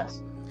much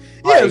ass.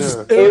 Yeah,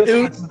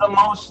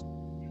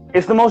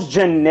 it's the most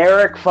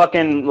generic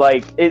fucking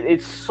like.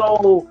 It's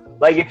so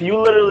like if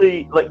you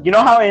literally like you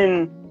know how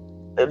in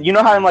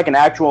like an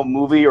actual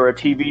movie or a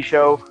TV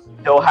show,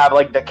 they'll have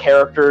like the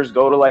characters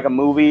go to like a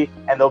movie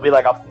and there'll be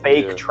like a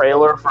fake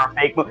trailer for a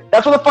fake movie.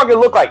 That's what the fuck it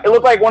looked like. It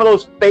looked like one of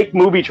those fake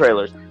movie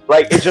trailers.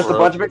 Like it's just a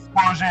bunch of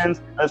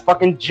explosions, there's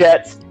fucking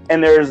jets,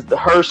 and there's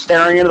her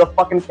staring into the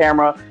fucking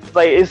camera.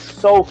 Like it's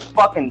so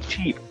fucking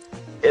cheap.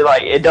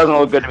 It doesn't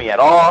look good to me at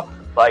all.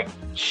 Like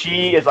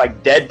she is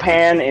like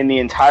deadpan in the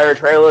entire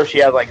trailer. She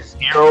has like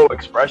zero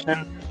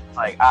expression.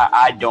 Like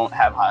I don't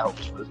have high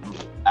hopes for this movie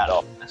at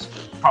all.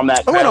 From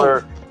that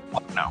trailer,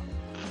 no.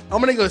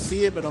 I'm gonna go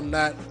see it, but I'm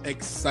not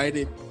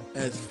excited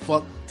as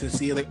fuck to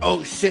see it. Like,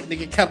 oh shit,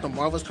 nigga, Captain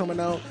Marvel's coming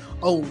out.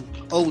 Oh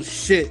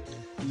shit.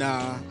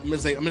 Nah, I'm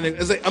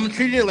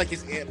treating it like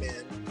it's Ant-Man.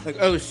 Like,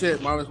 oh shit,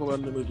 Marvel's coming out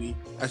in the movie.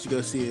 I should go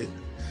see it.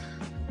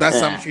 That's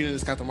how I'm treating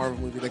this Captain Marvel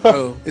movie. Like,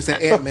 oh, it's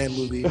an Ant-Man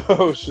movie.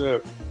 Oh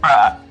shit.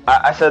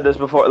 I said this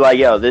before. Like,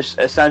 yo, this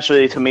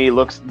essentially to me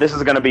this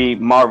is gonna be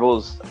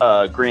Marvel's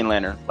Green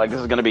Lantern. Like, this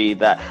is gonna be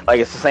that. Like,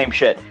 it's the same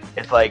shit.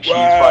 It's like she's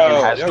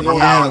fucking has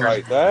superpowers.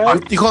 Like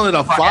that? You calling it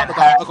a flop?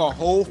 Like a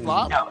whole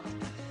flop? Yeah.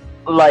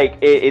 Like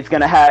it's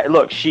gonna have.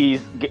 Look,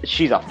 she's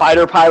a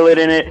fighter pilot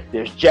in it.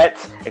 There's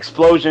jets,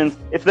 explosions.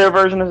 It's their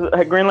version of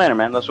Green Lantern,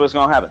 man. That's what's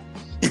gonna happen.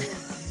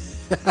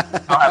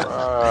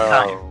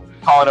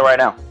 Calling it right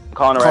now.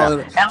 And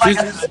like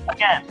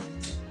again,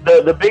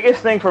 the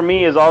biggest thing for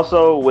me is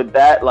also with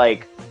that,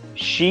 like,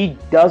 she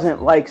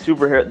doesn't like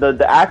superhero.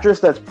 The actress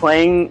that's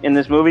playing in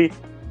this movie,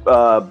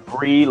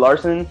 Brie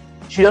Larson,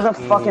 she doesn't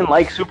fucking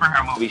like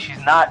superhero movies.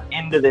 She's not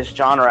into this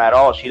genre at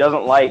all. She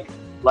doesn't like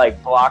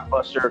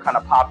blockbuster kind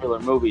of popular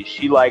movies.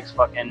 She likes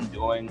fucking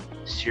doing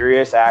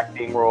serious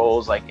acting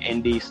roles, like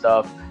indie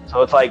stuff.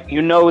 So it's like,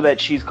 you know that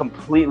she's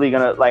completely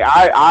gonna, like,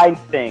 I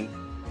think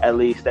at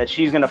least that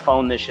she's gonna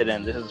phone this shit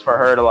in. This is for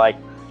her to like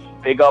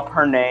big up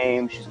her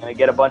name. She's gonna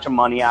get a bunch of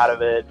money out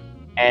of it,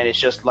 and it's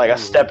just like a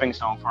stepping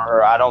stone for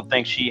her. I don't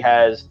think she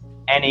has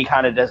any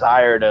kind of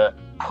desire to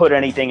put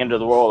anything into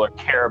the role or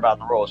care about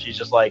the role. She's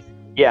just like,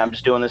 yeah, I'm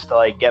just doing this to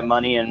like get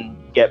money and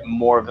get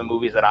more of the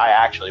movies that I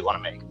actually want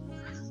to make.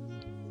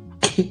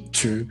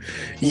 True.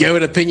 You have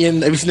an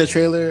opinion? Have you seen the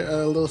trailer,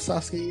 Little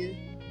Sasuke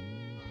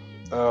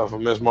yet? For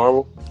Miss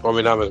Marvel? I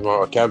mean, not Miss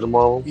Marvel, Captain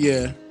Marvel?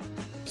 Yeah.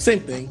 Same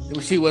thing.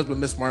 She was with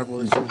Miss Marvel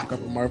and she was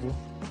Captain Marvel.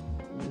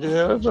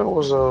 Yeah, that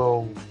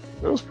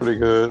was pretty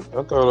good.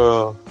 I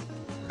thought,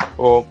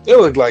 well, it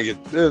looked like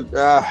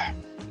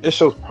it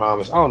shows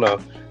promise. I don't know.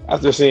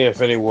 After seeing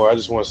Infinity War, I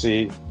just want to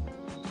see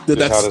how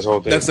this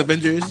whole thing. That's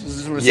Avengers.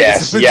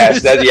 Yes.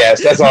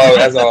 That's all.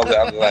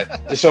 I'm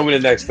like, just show me the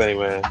next thing,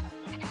 man.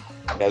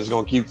 Yeah, just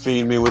gonna keep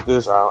feeding me with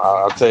this.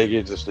 I'll take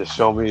it. Just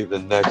show me the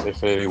next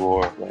Infinity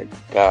War. Like,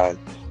 God,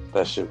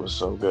 that shit was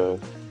so good.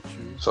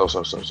 So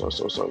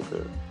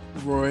good.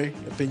 Roy,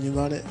 opinion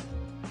on it?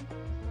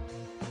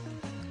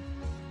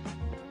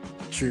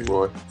 True.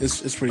 Roy.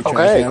 It's pretty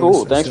okay,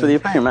 cool. Thanks for the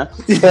opinion, man.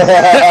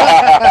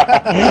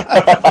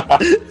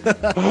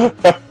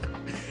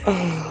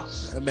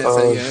 That man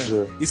said,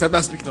 yeah. He said, I'm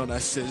not speaking on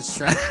that shit. It's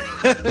trash.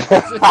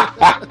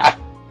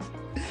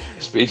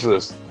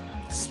 Speechless.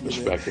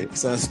 Respect it.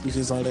 So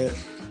speeches on it.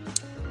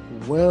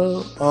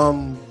 Well,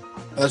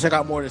 unless I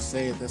got more to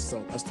say, that's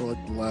still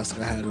like the last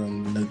thing I had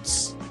on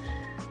notes.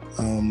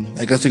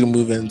 I guess we can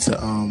move into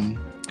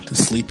the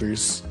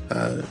sleepers.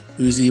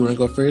 Uzi, you want to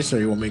go first, or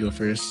you want me to go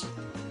first?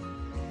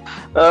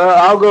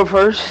 I'll go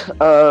first.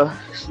 The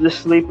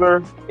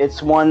sleeper.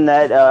 It's one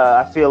that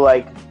I feel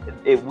like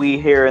we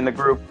here in the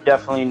group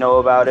definitely know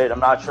about it. I'm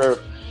not sure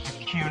if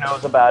Q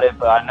knows about it,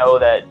 but I know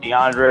that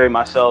DeAndre,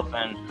 myself,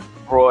 and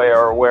Roy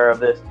are aware of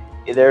this.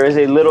 There is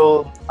a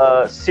little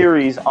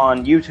series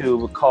on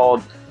YouTube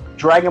called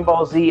Dragon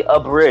Ball Z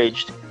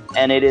Abridged,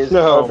 and it is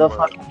the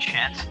fucking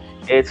shit.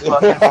 It's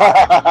fucking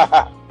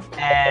fun.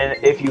 And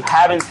if you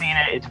haven't seen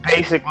it, it's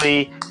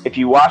basically, if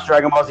you watch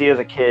Dragon Ball Z as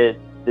a kid,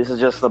 this is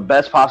just the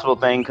best possible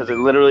thing, because it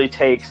literally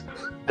takes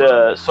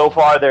so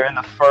far they're in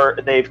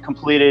they've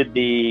completed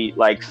the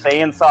like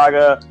Saiyan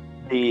saga,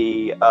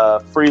 the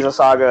Frieza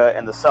saga,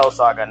 and the Cell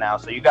saga now.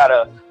 So you got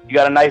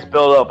a nice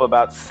build up,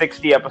 about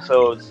 60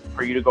 episodes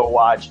for you to go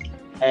watch,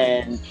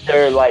 and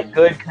they're like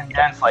good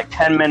condensed, like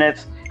 10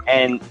 minutes,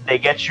 and they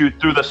get you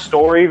through the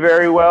story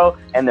very well,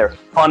 and they're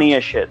funny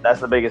as shit. That's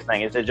the biggest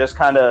thing. Is it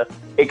kind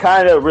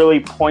of really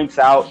points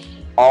out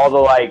all the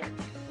like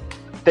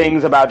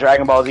things about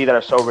Dragon Ball Z that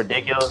are so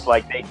ridiculous.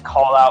 Like, they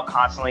call out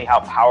constantly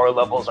how power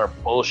levels are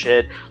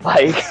bullshit.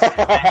 Like, they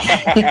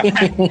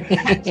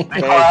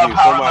call out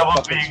power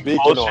levels being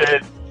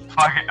bullshit.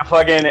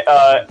 Fucking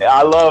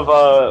I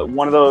love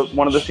one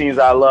of the scenes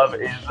I love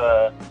is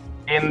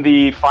in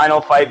the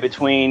final fight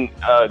between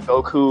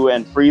Goku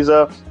and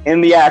Frieza.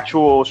 In the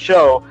actual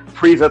show,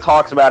 Frieza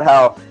talks about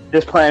how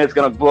this planet's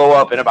gonna blow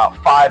up in about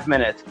 5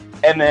 minutes,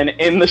 and then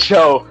in the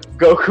show,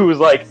 Goku's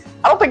like,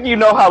 I don't think you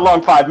know how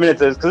long 5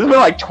 minutes is, because it's been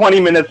like 20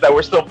 minutes that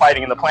we're still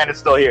fighting and the planet's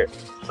still here.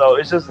 So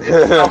it's stuff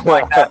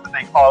like that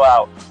they call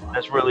out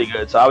that's really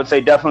good. So I would say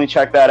definitely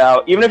check that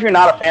out. Even if you're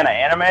not a fan of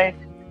anime,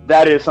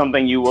 that is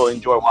something you will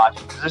enjoy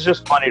watching, because it's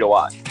just funny to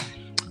watch.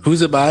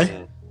 Who's it by?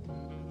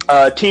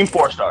 Team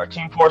 4-Star.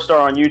 Team 4-Star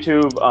on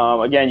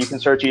YouTube. Again, you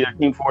can search either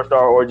Team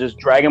 4-Star or just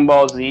Dragon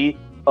Ball Z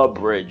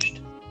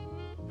Abridged.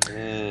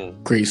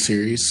 Great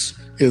series.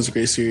 It was a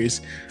great series.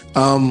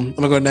 I'm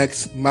gonna go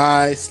next.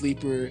 My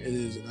sleeper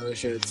is another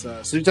shit.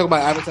 So you talk about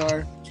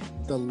Avatar,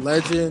 The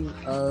Legend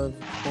of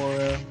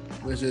Korra,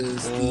 which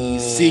is the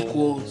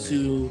sequel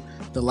to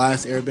The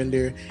Last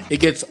Airbender. It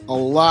gets a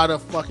lot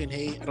of fucking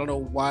hate. I don't know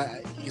why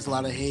it gets a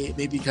lot of hate.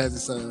 Maybe because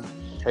it's a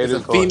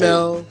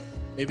female.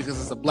 Maybe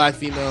because it's a black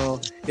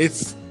female.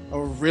 It's a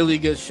really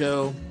good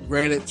show.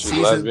 Granted, she's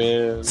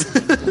lesbian.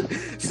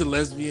 She's a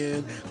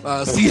lesbian.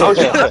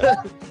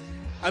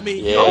 I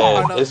mean,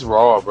 it's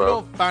raw, bro. You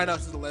don't find out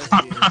she's a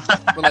lesbian,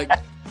 but like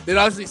they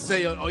don't actually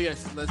say, "Oh yeah,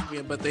 she's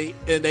lesbian," but they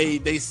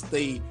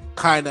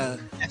kind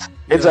of.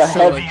 It's a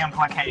heavy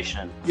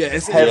implication. Yeah,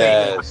 it's heavy.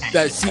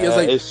 That she is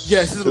like,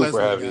 she's a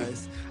lesbian, heavy.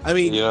 guys. I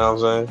mean, you know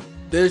what I'm saying?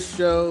 This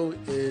show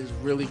is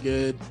really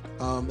good.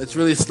 It's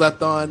really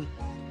slept on.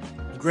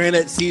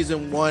 Granted,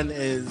 season 1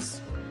 is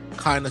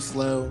kind of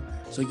slow,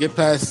 so get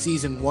past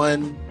season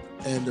 1,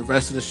 and the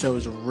rest of the show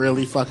is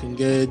really fucking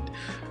good.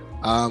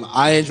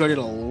 I enjoyed it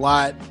a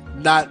lot.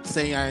 Not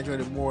saying I enjoyed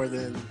it more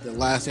than The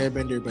Last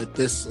Airbender, but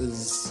this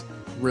is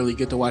really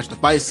good to watch. The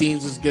fight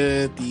scenes is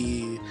good.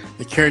 The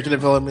character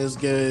development is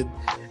good.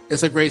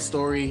 It's a great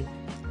story.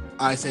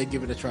 I say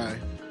give it a try.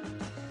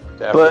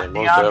 Definitely, But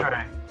most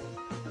DeAndre,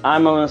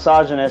 I'm a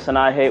misogynist and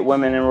I hate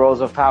women in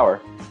roles of power.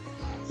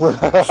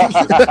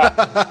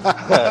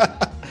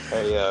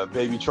 Hey,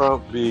 baby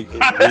Trump, big.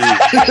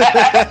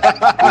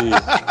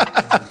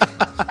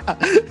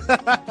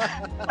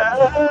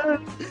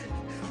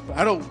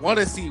 I don't want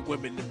to see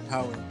women in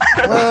power.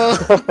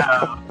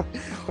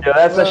 Yeah,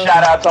 that's a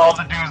shout out to all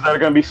the dudes that are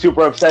going to be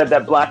super upset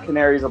that Black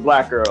Canary's a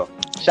black girl.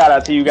 Shout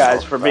out to you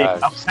guys for being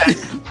upset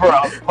for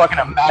a fucking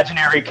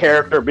imaginary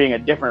character being a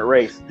different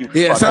race.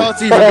 Yeah, shout out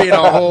to you for being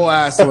a whole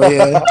asshole.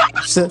 Yeah,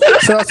 shout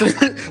out to the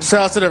racists. Yeah, shout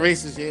out to the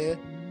racists, yeah.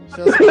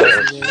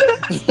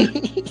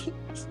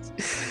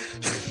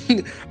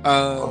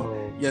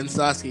 Young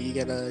Sasuke, you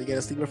get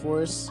a sleeper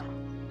for us?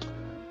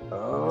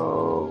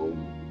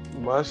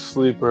 My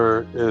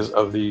sleeper is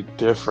of the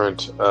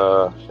different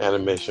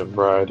animation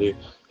variety.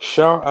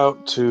 Shout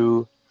out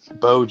to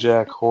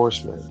BoJack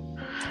Horseman.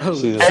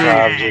 Season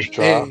 5 just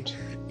dropped. Hey,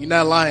 you're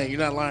not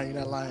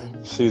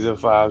lying. Season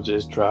 5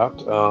 just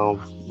dropped.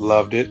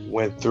 Loved it.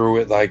 Went through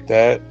it like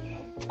that.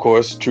 Of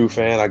course, true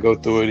fan. I go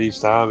through it each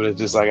time, and it's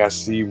just like I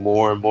see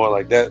more and more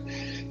like that.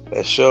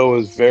 That show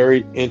is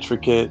very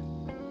intricate.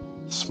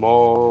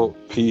 Small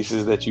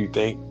pieces that you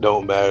think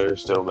don't matter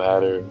still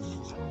matter.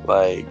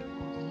 Like,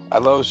 I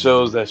love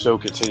shows that show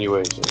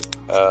continuation.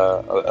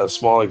 A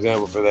small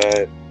example for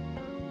that,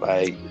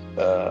 like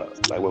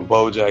when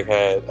BoJack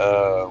had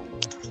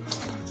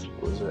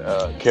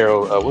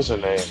Carol, what's her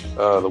name?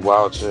 The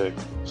wild chick,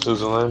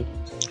 Susan Lin.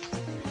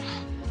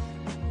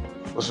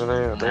 What's her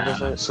name? I think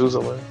that's it.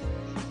 Susan Lin.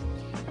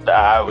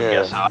 I would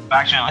guess so. I've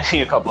actually only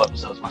seen a couple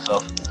episodes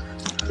myself.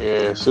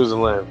 Yeah,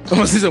 Susan Lin. I'm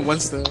on season 1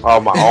 still. Oh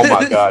my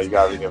God, you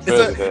gotta get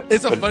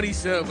It's a funny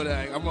show, but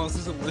I'm on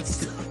season 1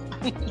 still.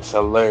 It's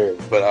hilarious.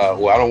 But I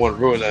don't want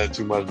to ruin that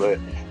too much. But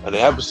in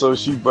the episode,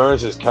 she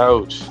burns his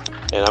couch,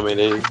 and I mean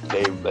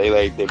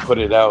they put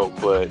it out.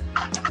 But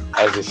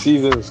as the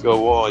seasons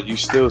go on, you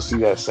still see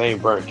that same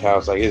burnt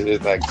couch. Like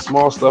it's like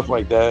small stuff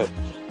like that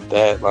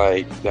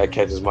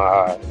catches my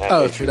eye.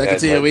 True. That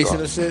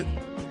continuation of shit.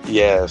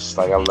 Yes,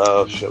 like I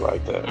love shit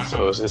like that.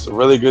 So it's a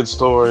really good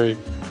story.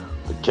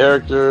 The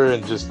character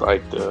and just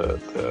like the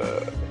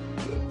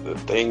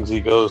things he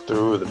goes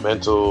through, the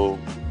mental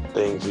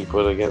things he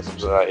put against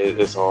himself,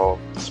 it's all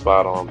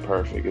spot on,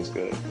 perfect. It's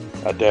good.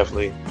 I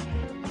definitely.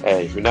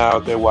 Hey, if you're not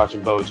out there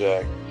watching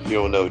BoJack, you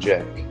don't know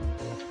Jack.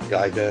 You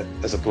like that?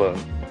 That's a plug.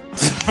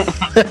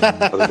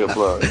 That's a good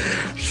plug.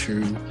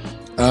 True.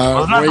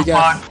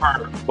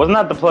 Wasn't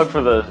that the plug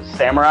for the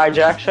Samurai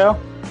Jack show?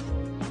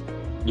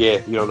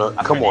 Yeah, you don't know.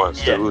 Come on,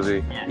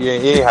 Uzi. Yeah,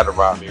 you ain't had to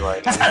rob me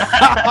right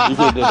now. You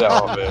could have did that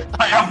all, man.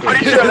 I'm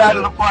pretty sure that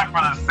is the plug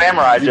for the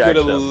Samurai Jack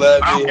show. You could have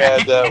let me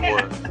have that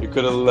one. You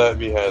could have let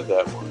me have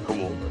that one. Come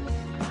on,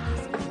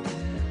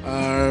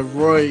 man.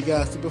 Roy, you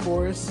got a sleeper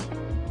for us?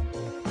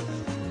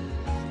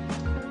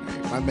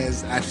 My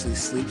man's actually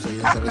asleep, so he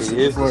doesn't have a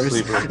sleeper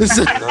for us.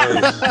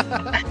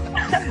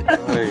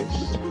 Nice.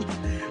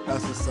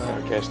 That's what's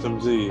up. Catch them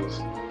Z's.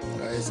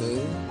 Alright, so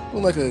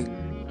like a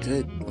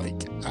good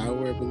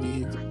hour, I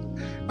believe.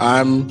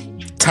 I'm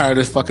tired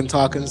of fucking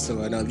talking,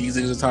 so I know these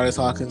niggas are tired of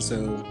talking,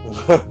 so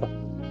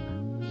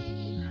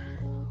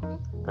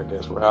I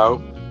guess we're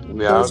out.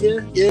 We out.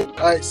 Yeah.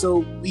 Alright,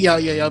 so we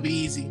out. Yeah, y'all be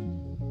easy.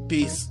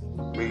 Peace.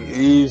 Be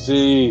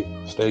easy.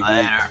 Stay good.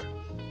 Later.